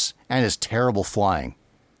inexperience and his terrible flying.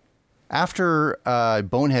 After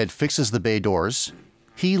Bonehead fixes the bay doors,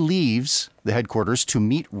 he leaves the headquarters to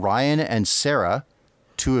meet Ryan and Sarah,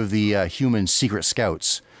 two of the human secret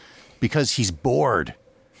scouts, because he's bored.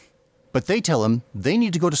 But they tell him they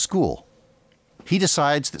need to go to school. He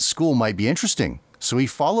decides that school might be interesting, so he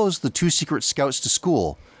follows the two secret scouts to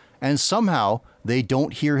school, and somehow they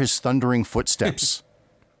don't hear his thundering footsteps.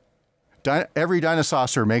 Every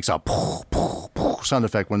dinosaur makes a poof, poof, poof sound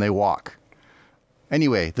effect when they walk.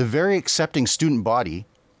 Anyway, the very accepting student body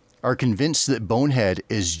are convinced that Bonehead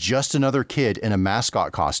is just another kid in a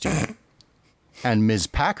mascot costume. And Ms.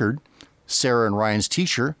 Packard, Sarah and Ryan's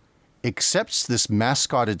teacher, accepts this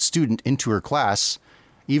mascotted student into her class,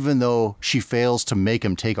 even though she fails to make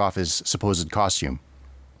him take off his supposed costume.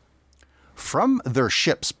 From their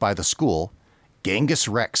ships by the school, Genghis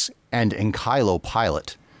Rex and Enkylo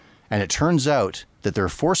pilot, and it turns out that their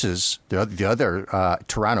forces, the other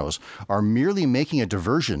Tyrannos, are merely making a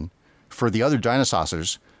diversion for the other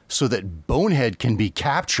dinosaurs so that Bonehead can be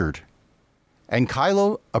captured.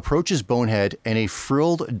 Enkylo approaches Bonehead in a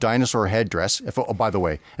frilled dinosaur headdress. Oh, by the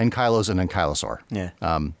way, Enkylo's an ankylosaur. Yeah.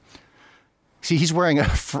 See, he's wearing a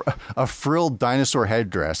frilled dinosaur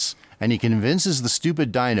headdress, and he convinces the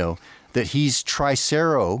stupid dino that he's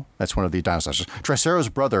Tricero, that's one of the dinosaurs, Tricero's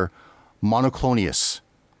brother, Monoclonius.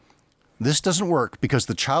 This doesn't work because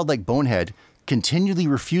the childlike Bonehead continually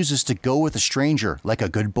refuses to go with a stranger like a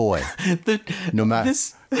good boy. No matter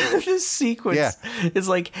this sequence is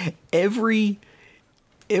like everything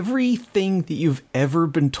that you've ever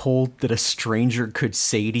been told that a stranger could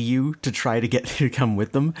say to you to try to get you to come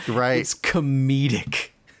with them. Right. It's comedic.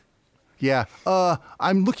 Yeah.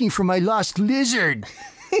 I'm looking for my lost lizard.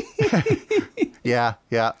 Yeah.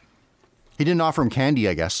 He didn't offer him candy,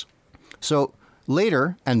 I guess. So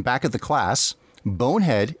later, and back at the class,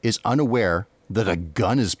 Bonehead is unaware that a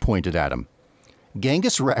gun is pointed at him.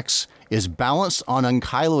 Genghis Rex is balanced on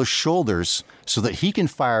Enkylo's shoulders so that he can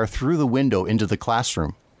fire through the window into the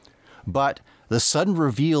classroom. But the sudden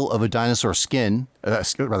reveal of a dinosaur skeleton,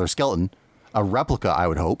 a replica, I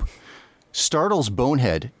would hope, startles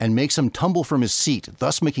Bonehead and makes him tumble from his seat,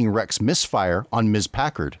 thus making Rex misfire on Ms.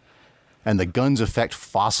 Packard, and the gun's effect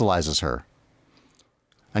fossilizes her.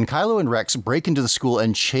 Enkylo and Rex break into the school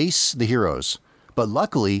and chase the heroes, but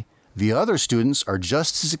luckily, the other students are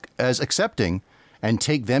just as accepting and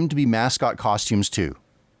take them to be mascot costumes too.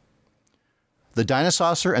 The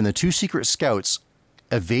Dinosaur and the two secret scouts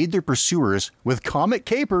evade their pursuers with comic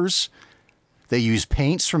capers. They use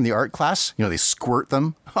paints from the art class. They squirt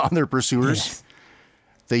them on their pursuers. Yes.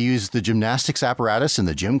 They use the gymnastics apparatus in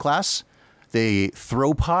the gym class. They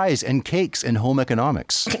throw pies and cakes in home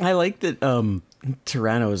economics. I like that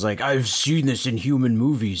Tyranno is like, I've seen this in human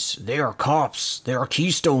movies. They are cops. They are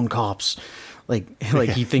Keystone cops.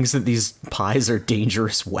 He thinks that these pies are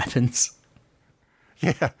dangerous weapons.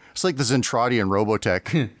 Yeah, it's like the Zentradi in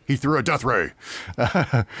Robotech. He threw a death ray.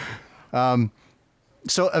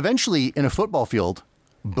 So eventually, in a football field,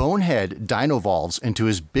 Bonehead dino-evolves into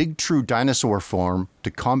his big true dinosaur form to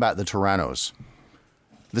combat the Tyrannos.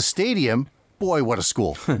 The stadium, boy, what a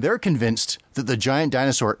school. They're convinced that the giant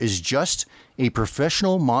dinosaur is just a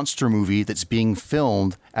professional monster movie that's being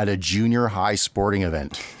filmed at a junior high sporting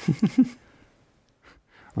event.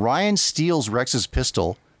 Ryan steals Rex's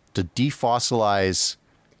pistol to defossilize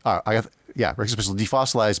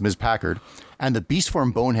Ms. Packard, and the beast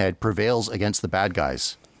form Bonehead prevails against the bad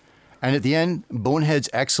guys. And at the end, Bonehead's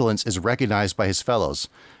excellence is recognized by his fellows,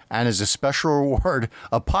 and as a special reward,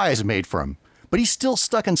 a pie is made for him. But he's still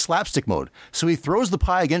stuck in slapstick mode, so he throws the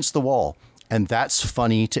pie against the wall, and that's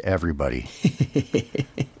funny to everybody.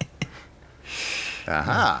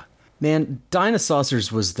 Aha. Man,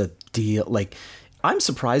 Dinosaurs was the deal. I'm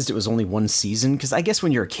surprised it was only one season, because I guess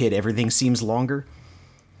when you're a kid, everything seems longer.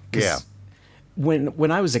 Yeah.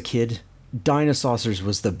 When I was a kid, Dinosaurs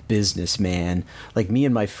was the business, man. Me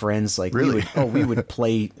and my friends, really? we would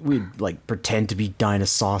pretend to be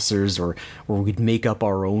dinosaurs, or we'd make up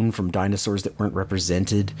our own from dinosaurs that weren't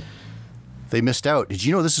represented. They missed out. Did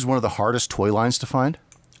you know this is one of the hardest toy lines to find?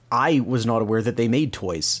 I was not aware that they made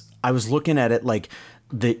toys. I was looking at it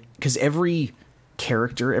because every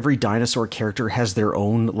dinosaur character has their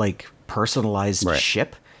own personalized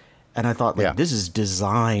ship, and I thought this is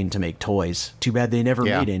designed to make toys. Too bad they never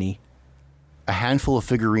made any. A handful of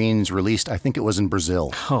figurines released, I think it was in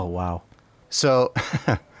Brazil. Oh, wow. So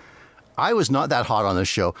I was not that hot on this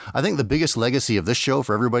show. I think the biggest legacy of this show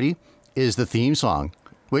for everybody is the theme song,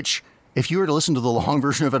 which, if you were to listen to the long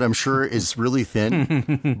version of it, I'm sure is really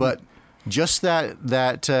thin. But Just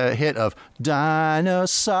that hit of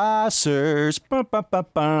dinosaurs,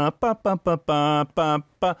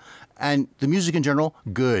 and the music in general,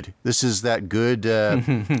 good. This is that good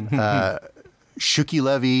Shuki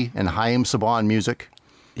Levy and Chaim Saban music.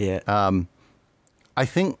 Yeah. I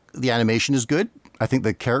think the animation is good. I think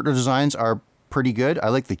the character designs are pretty good. I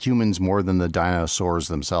like the humans more than the dinosaurs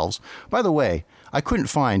themselves. By the way, I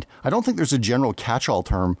don't think there's a general catch-all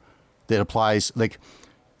term that applies, like,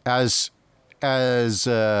 as dinosaurs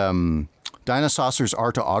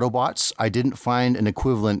are to Autobots. I didn't find an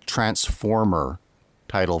equivalent Transformer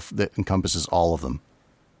title that encompasses all of them.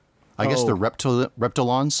 I guess they're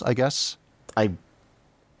reptilons, I guess. I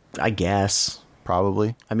guess.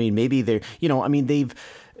 Probably. I mean, maybe they're,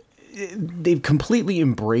 they've completely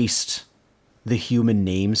embraced the human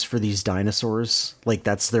names for these dinosaurs. Like,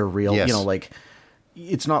 that's their real, Yes.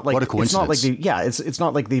 It's not like, What a coincidence. it's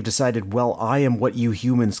not like they've decided, well, I am what you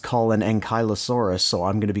humans call an Ankylosaurus, so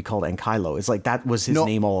I'm going to be called Ankylo. It's like that was his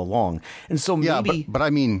name all along. And so maybe. Yeah, but I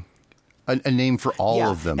mean, a name for all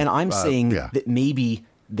of them. And I'm saying that maybe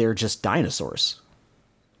they're just dinosaurs.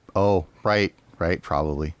 Oh, right,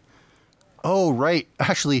 probably. Oh, right.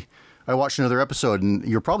 Actually, I watched another episode, and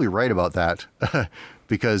you're probably right about that,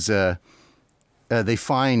 because they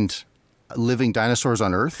find living dinosaurs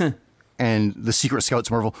on Earth. And the Secret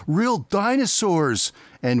Scouts marvel, real dinosaurs.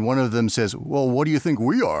 And one of them says, well, what do you think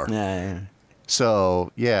we are?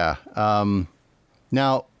 So, yeah.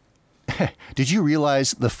 Now, did you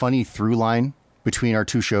realize the funny through line between our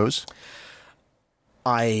two shows?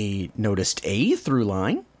 I noticed a through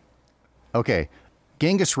line. Okay.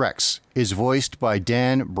 Genghis Rex is voiced by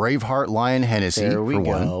Dan Braveheart Lion Hennessy. There we for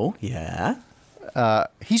go. One. Yeah.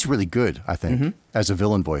 He's really good, I think, as a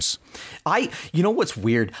villain voice. You know what's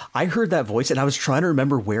weird? I heard that voice and I was trying to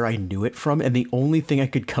remember where I knew it from, and the only thing I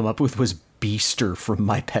could come up with was Beaster from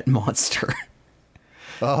My Pet Monster.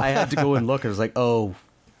 I had to go and look. I was like, oh,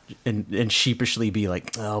 and sheepishly be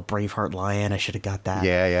like, oh, Braveheart Lion. I should have got that.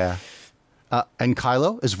 Yeah. And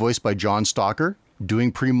Kylo is voiced by John Stalker,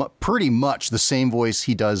 doing pretty much the same voice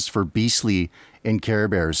he does for Beastly in Care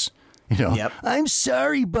Bears. Yep. I'm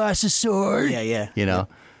sorry, Bossasaur. Yeah.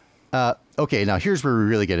 Okay, now here's where we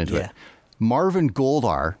really get into it. Marvin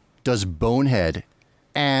Goldar does Bonehead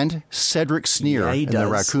and Cedric Sneer in The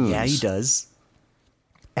Raccoons. Yeah, he does.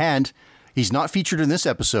 And he's not featured in this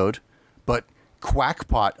episode, but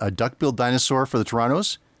Quackpot, a duck-billed dinosaur for the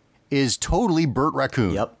Torontos, is totally Bert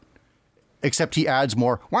Raccoon. Yep. Except he adds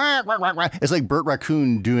more. Wah, wah, wah, wah. It's like Bert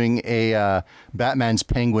Raccoon doing a Batman's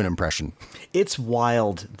penguin impression. It's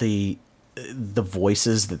wild, the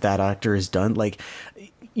voices that actor has done. Like,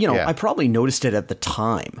 I probably noticed it at the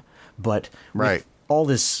time, but with all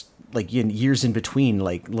this, like, years in between,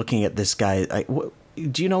 like, looking at this guy,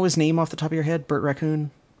 do you know his name off the top of your head? Bert Raccoon?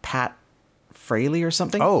 Pat Fraley or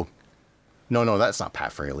something? Oh. No, that's not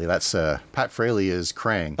Pat Fraley. That's Pat Fraley is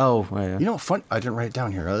Krang. Oh, yeah. You know, fun. I didn't write it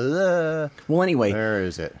down here. Well, anyway, where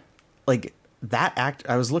is it? Like that act,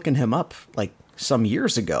 I was looking him up like some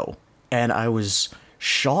years ago, and I was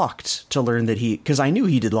shocked to learn that because I knew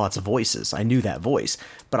he did lots of voices. I knew that voice,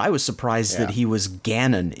 but I was surprised that he was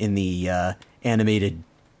Ganon in the animated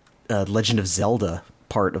Legend of Zelda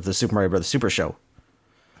part of the Super Mario Bros. Super Show.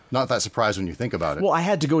 Not that surprised when you think about it. Well, I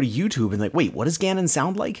had to go to YouTube and like, wait, what does Ganon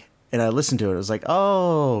sound like? And I listened to it. I was like,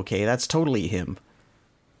 oh, okay, that's totally him.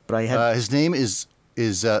 But I had his name is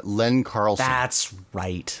Len Carlson. That's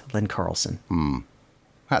right, Len Carlson.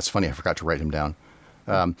 That's funny. I forgot to write him down.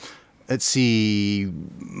 Let's see.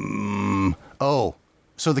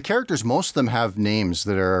 So the characters, most of them have names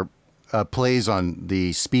that are plays on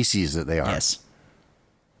the species that they are. Yes.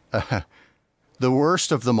 The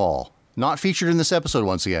worst of them all, not featured in this episode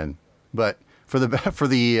once again, but for the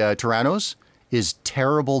Tyrannos, is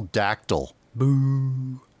Terrible Dactyl.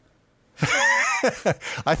 Boo.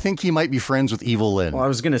 I think he might be friends with Evil Lyn. Well, I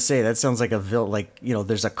was going to say, that sounds like a villain, like,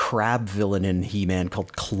 there's a crab villain in He-Man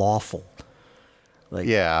called Clawful. Like,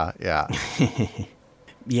 yeah.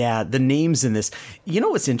 Yeah, the names in this. You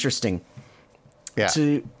know what's interesting? Yeah.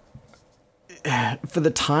 For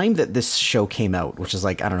the time that this show came out, which is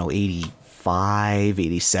like, I don't know, 85,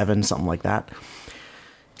 87, something like that.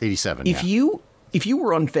 87, If you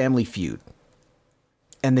were on Family Feud,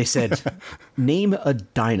 and they said, name a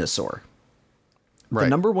dinosaur, the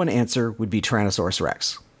number one answer would be Tyrannosaurus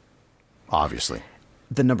Rex. Obviously.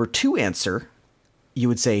 The number two answer, you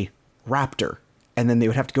would say raptor. And then they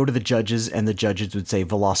would have to go to the judges, and the judges would say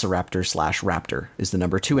Velociraptor/Raptor is the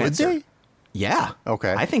number two answer. Would they? Yeah.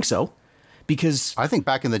 Okay. I think so. Because... I think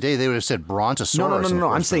back in the day, they would have said Brontosaurus.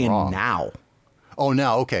 No. I'm saying now. Oh,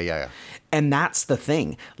 now. Okay, yeah. And that's the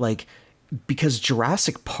thing. Like, because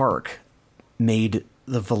Jurassic Park made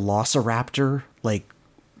the Velociraptor like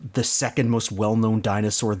the second most well-known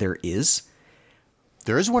dinosaur there is.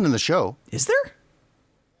 There is one in the show. Is there?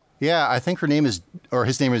 Yeah, I think his name is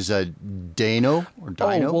Dino or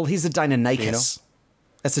Dino. Oh, well, he's a Deinonychus. Dino?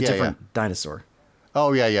 That's a different dinosaur.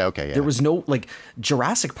 Oh, yeah, okay, yeah. There was no, like,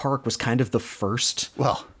 Jurassic Park was kind of the first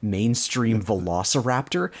mainstream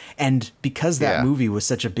Velociraptor, and because that movie was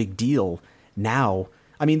such a big deal, now,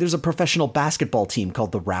 I mean, there's a professional basketball team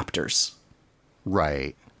called the Raptors.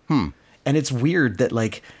 Right. And it's weird that,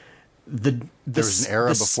 like, there was an era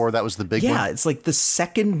before that was the big one? Yeah, it's like the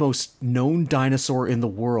second most known dinosaur in the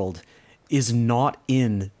world is not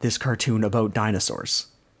in this cartoon about dinosaurs.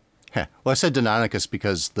 Well, I said Deinonychus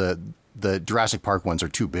because the Jurassic Park ones are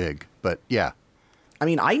too big, but yeah. I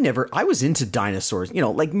mean, I was into dinosaurs, you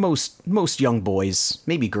know, like most young boys,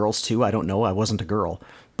 maybe girls too. I don't know. I wasn't a girl,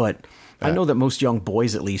 but I know that most young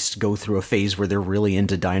boys at least go through a phase where they're really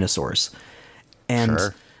into dinosaurs. And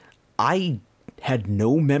I had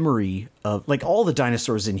no memory of, like, all the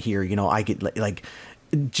dinosaurs in here, you know. I get, like,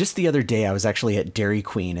 just the other day I was actually at Dairy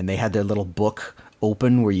Queen and they had their little book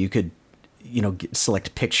open where you could, you know,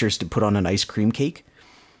 select pictures to put on an ice cream cake.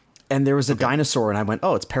 And there was a dinosaur and I went,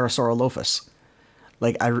 oh, it's Parasaurolophus.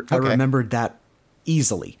 Like, I remembered that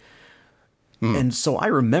easily. And so I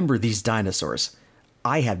remember these dinosaurs.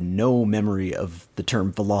 I have no memory of the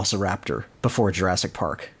term Velociraptor before Jurassic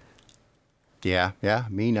Park. Yeah,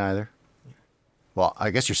 me neither. Well,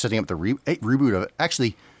 I guess you're setting up the reboot of it.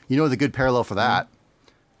 Actually, you know the good parallel for that?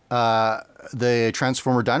 The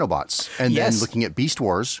Transformer Dinobots. And then looking at Beast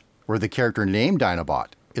Wars, where the character named Dinobot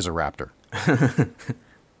is a raptor.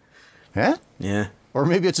 Yeah? Yeah. Or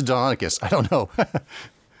maybe it's a Deinonychus. I don't know.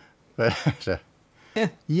 But,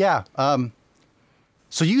 yeah.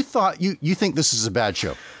 So you thought, you think this is a bad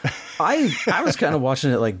show? I was kind of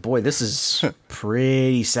watching it like, boy, this is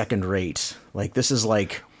pretty second rate. Like, this is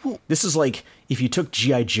like if you took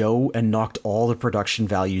G.I. Joe and knocked all the production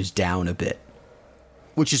values down a bit.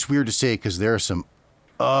 Which is weird to say because there are some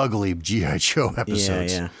ugly G.I. Joe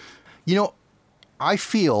episodes. Yeah. You know, I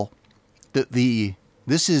feel that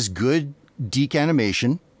this is good DiC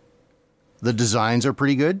animation. The designs are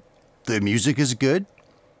pretty good. The music is good.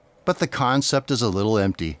 But the concept is a little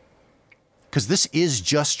empty. Because this is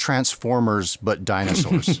just Transformers, but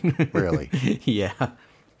dinosaurs, really. Yeah.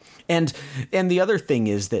 And the other thing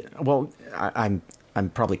is that, well, I'm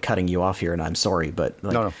probably cutting you off here, and I'm sorry, but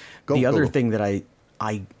like, no. The other thing that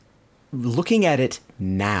I looking at it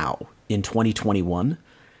now in 2021,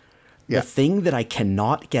 the thing that I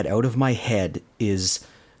cannot get out of my head is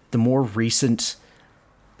the more recent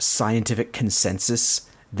scientific consensus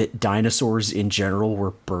that dinosaurs in general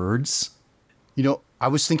were birds. You know, I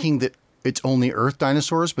was thinking that it's only Earth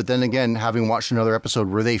dinosaurs, but then again, having watched another episode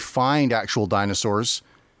where they find actual dinosaurs,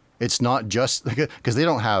 it's not just because they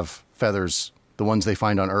don't have feathers, the ones they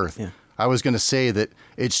find on Earth. Yeah. I was going to say that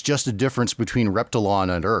it's just a difference between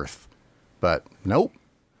Reptilon and Earth, but nope.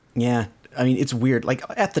 Yeah. I mean, it's weird. Like,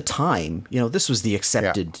 at the time, you know, this was the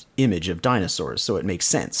accepted image of dinosaurs, so it makes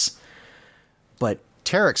sense. But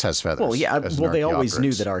Teryx has feathers. Well, yeah. Well, they always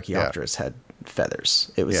knew that Archaeopteryx had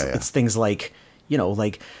feathers. It was it's things like, you know,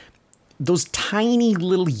 like those tiny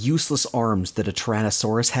little useless arms that a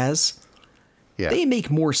Tyrannosaurus has. Yeah. They make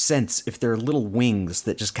more sense if they're little wings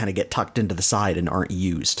that just kind of get tucked into the side and aren't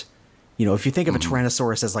used. You know, if you think of a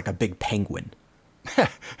Tyrannosaurus as like a big penguin.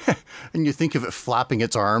 And you think of it flapping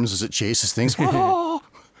its arms as it chases things. You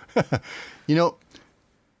know,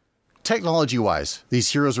 technology-wise, these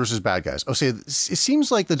heroes versus bad guys. Oh, say it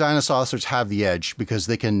seems like the dinosaurs have the edge because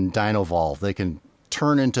they can dino-evolve. They can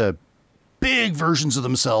turn into big versions of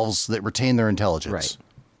themselves that retain their intelligence. Right.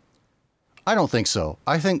 I don't think so.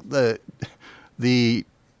 I think the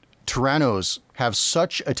Tyrannos have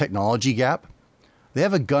such a technology gap. They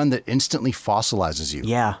have a gun that instantly fossilizes you.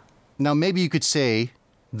 Yeah. Now, maybe you could say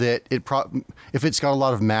that if it's got a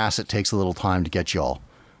lot of mass, it takes a little time to get you all.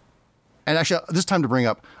 And actually, this time to bring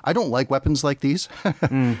up, I don't like weapons like these,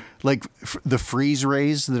 like the freeze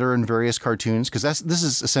rays that are in various cartoons, because this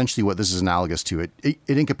is essentially what this is analogous to. It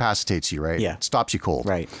incapacitates you, right? Yeah. It stops you cold.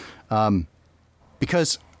 Right.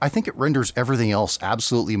 Because I think it renders everything else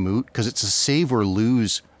absolutely moot, because it's a save or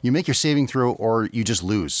lose. You make your saving throw or you just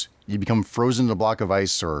lose. You become frozen in a block of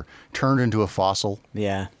ice or turned into a fossil.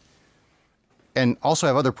 Yeah. And also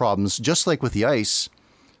have other problems. Just like with the ice,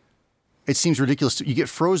 it seems ridiculous. You get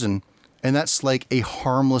frozen, and that's like a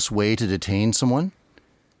harmless way to detain someone.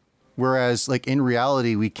 Whereas, like, in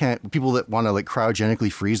reality, we can't. People that want to, like, cryogenically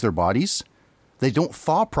freeze their bodies, they don't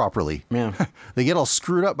thaw properly. Yeah. They get all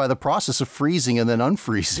screwed up by the process of freezing and then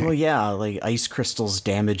unfreezing. Well, yeah, like ice crystals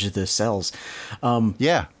damage the cells.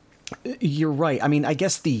 Yeah. You're right. I mean, I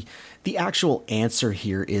guess the actual answer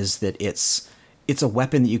here is that it's a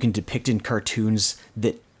weapon that you can depict in cartoons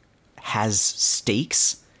that has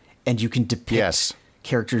stakes, and you can depict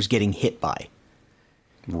characters getting hit by.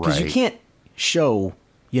 Because you can't show,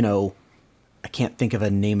 I can't think of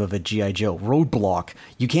a name of a G.I. Joe, Roadblock.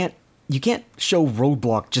 You can't show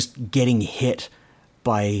Roadblock just getting hit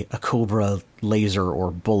by a Cobra laser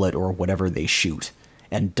or bullet or whatever they shoot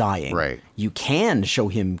and dying. Right. You can show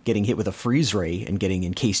him getting hit with a freeze ray and getting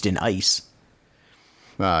encased in ice.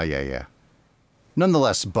 Yeah.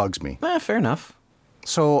 Nonetheless, bugs me. Fair enough.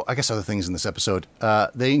 So I guess other things in this episode,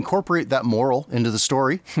 they incorporate that moral into the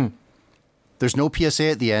story. There's no PSA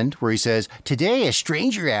at the end where he says, "Today a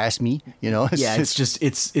stranger asked me," It's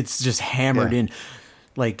just hammered in.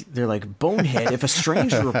 Like, they're like, "Bonehead, if a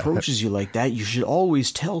stranger approaches you like that, you should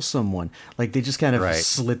always tell someone." Like, they just kind of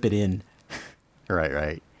slip it in.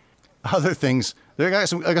 Right. Other things, I got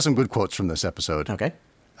some good quotes from this episode. Okay.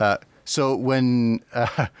 So when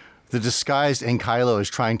the disguised Enkylo is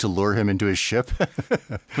trying to lure him into his ship,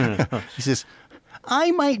 he says,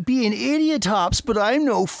 "I might be an idiotops, but I'm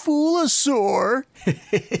no foolasaur."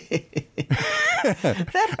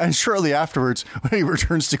 And shortly afterwards, when he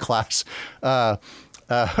returns to class,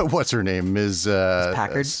 what's her name? Ms.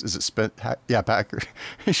 Packard? Is it yeah, Packard.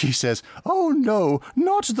 She says, "Oh no,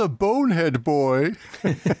 not the bonehead boy."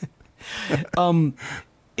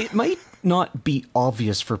 It might not be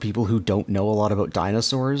obvious for people who don't know a lot about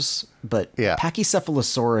dinosaurs, but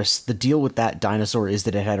Pachycephalosaurus, the deal with that dinosaur is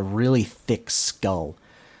that it had a really thick skull.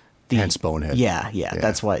 Hence bonehead. Yeah.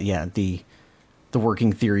 That's why. Yeah, the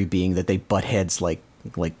working theory being that they butt heads like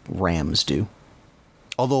rams do.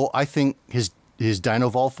 Although I think his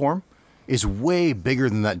Dinoval form is way bigger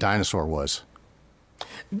than that dinosaur was.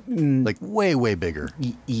 Like way bigger.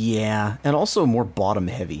 Yeah, and also more bottom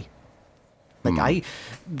heavy. Like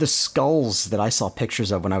the skulls that I saw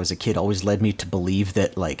pictures of when I was a kid always led me to believe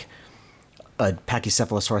that like a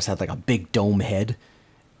Pachycephalosaurus had like a big dome head,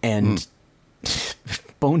 and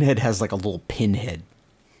Bonehead has like a little pin head.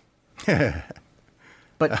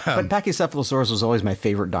 But Pachycephalosaurus was always my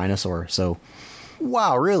favorite dinosaur. So,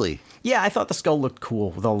 wow, really? Yeah, I thought the skull looked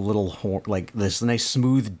cool with all the little like this nice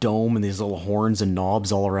smooth dome and these little horns and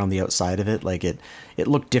knobs all around the outside of it. Like it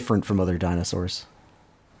looked different from other dinosaurs.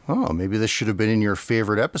 Oh, maybe this should have been in your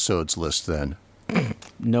favorite episodes list then.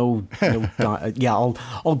 No. Yeah,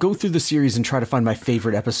 I'll go through the series and try to find my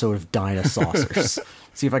favorite episode of Dinosaurs.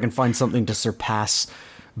 See if I can find something to surpass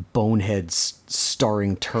Bonehead's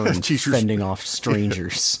starring turn fending off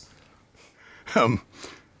strangers.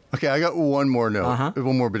 Okay, I got one more note.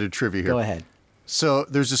 One more bit of trivia here. Go ahead. So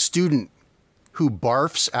there's a student who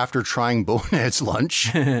barfs after trying Bonehead's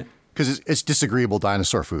lunch because it's disagreeable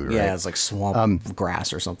dinosaur food, right? Yeah, it's like swamp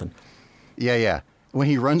grass or something. Yeah. When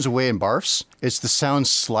he runs away and barfs, it's the sound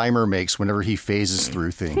Slimer makes whenever he phases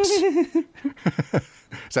through things.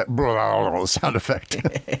 It's that sound effect.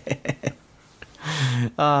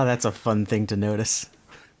 That's a fun thing to notice.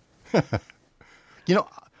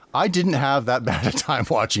 I didn't have that bad a time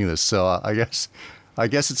watching this, so I guess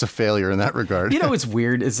it's a failure in that regard. It's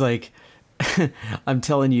weird. It's like I'm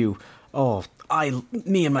telling you,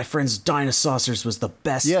 me and my friends Dinosaurs was the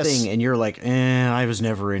best thing, and you're like, I was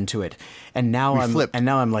never into it. And now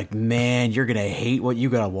I'm like, man, you're gonna hate what you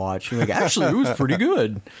gotta watch. You're like, actually, it was pretty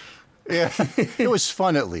good. Yeah, it was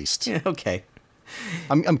fun at least. Yeah, okay.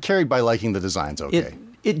 I'm carried by liking the designs. Okay.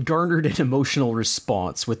 It garnered an emotional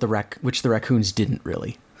response with which the raccoons didn't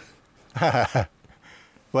really.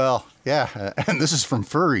 Well, yeah, and this is from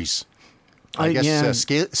furries. I guess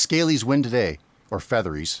Scalies win today, or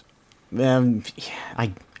featheries.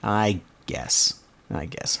 I guess.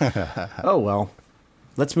 Oh well,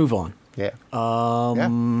 let's move on. Yeah.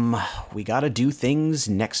 We got to do things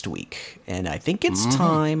next week, and I think it's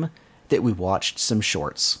time that we watched some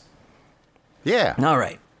shorts. Yeah. All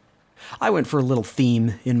right. I went for a little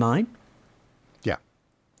theme in mind. Yeah.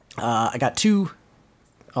 I got two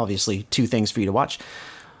things for you to watch.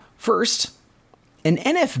 First, an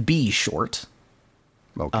NFB short.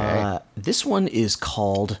 Okay. This one is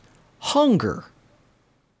called Hunger,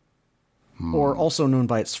 or also known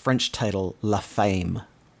by its French title, La Faim.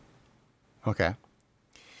 Okay.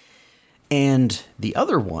 And the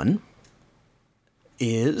other one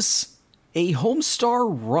is a Homestar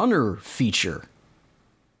Runner feature.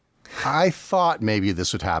 I thought maybe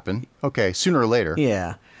this would happen. Okay, sooner or later.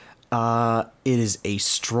 Yeah. It is a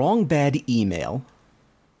strong bad email.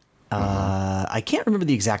 I can't remember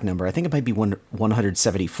the exact number. I think it might be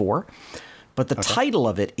 174. But the title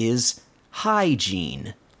of it is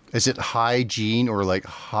Hygiene. Is it hygiene or like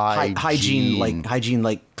hygiene? Hygiene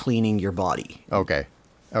like cleaning your body. Okay.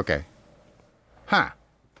 Okay. Huh.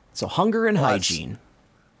 So hunger and Well, hygiene.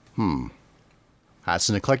 That's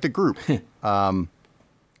an eclectic group.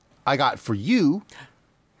 I got for you,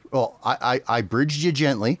 well, I bridged you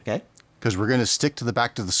gently. Okay. Because we're going to stick to the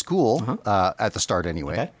back to the school at the start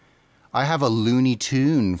anyway. Okay. I have a Looney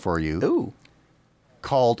Tune for you. Ooh.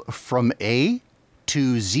 Called From A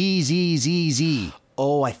to ZZZZ.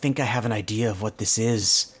 Oh, I think I have an idea of what this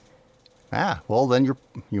is. Well, then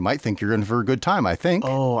you might think you're in for a good time, I think.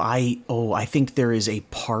 I think there is a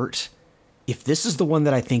part. If this is the one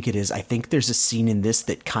that I think it is, I think there's a scene in this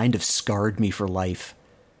that kind of scarred me for life.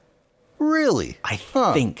 Really? I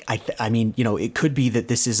think. I mean, it could be that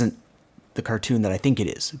this isn't the cartoon that I think it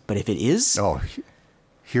is, but if it is, Oh,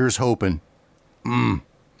 here's hoping.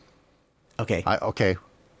 okay. Okay.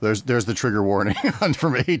 There's the trigger warning on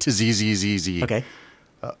From A to ZZZZ. Okay.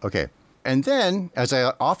 Okay. And then, as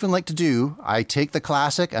I often like to do, I take the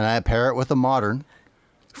classic and I pair it with the modern.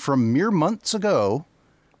 From mere months ago,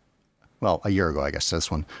 well, a year ago, I guess,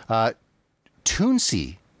 this one,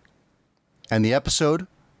 Toonsy, and the episode,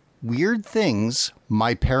 Weird Things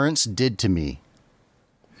My Parents Did to Me.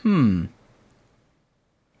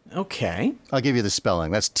 Okay. I'll give you the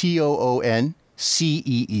spelling. That's Toonceee.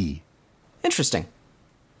 Interesting.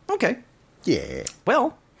 Okay. Yeah.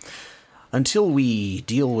 Well, until we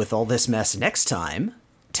deal with all this mess next time,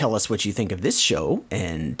 tell us what you think of this show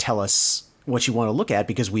and tell us what you want to look at,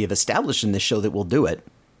 because we have established in this show that we'll do it.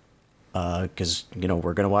 Because, we're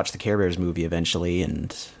going to watch the Care Bears movie eventually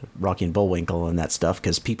and Rocky and Bullwinkle and that stuff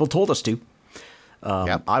because people told us to.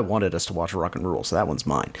 Yep. I wanted us to watch Rock and Rule, so that one's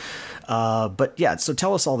mine. But yeah, so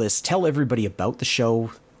tell us all this. Tell everybody about the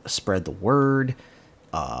show. Spread the word.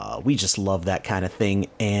 We just love that kind of thing.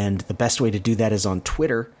 And the best way to do that is on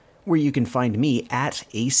Twitter, where you can find me at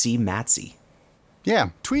ACMatsy. Yeah,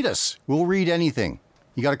 tweet us. We'll read anything.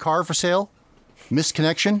 You got a car for sale? Missed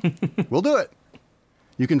connection? We'll do it.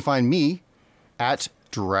 You can find me at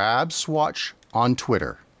DrabSwatch on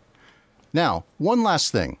Twitter. Now, one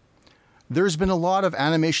last thing. There's been a lot of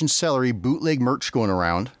Animation Celery bootleg merch going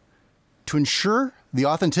around. To ensure the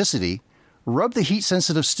authenticity, rub the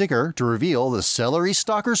heat-sensitive sticker to reveal the Celery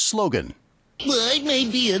Stalker's slogan. I may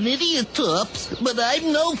be an idiot, Tops, but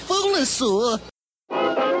I'm no foolasaur.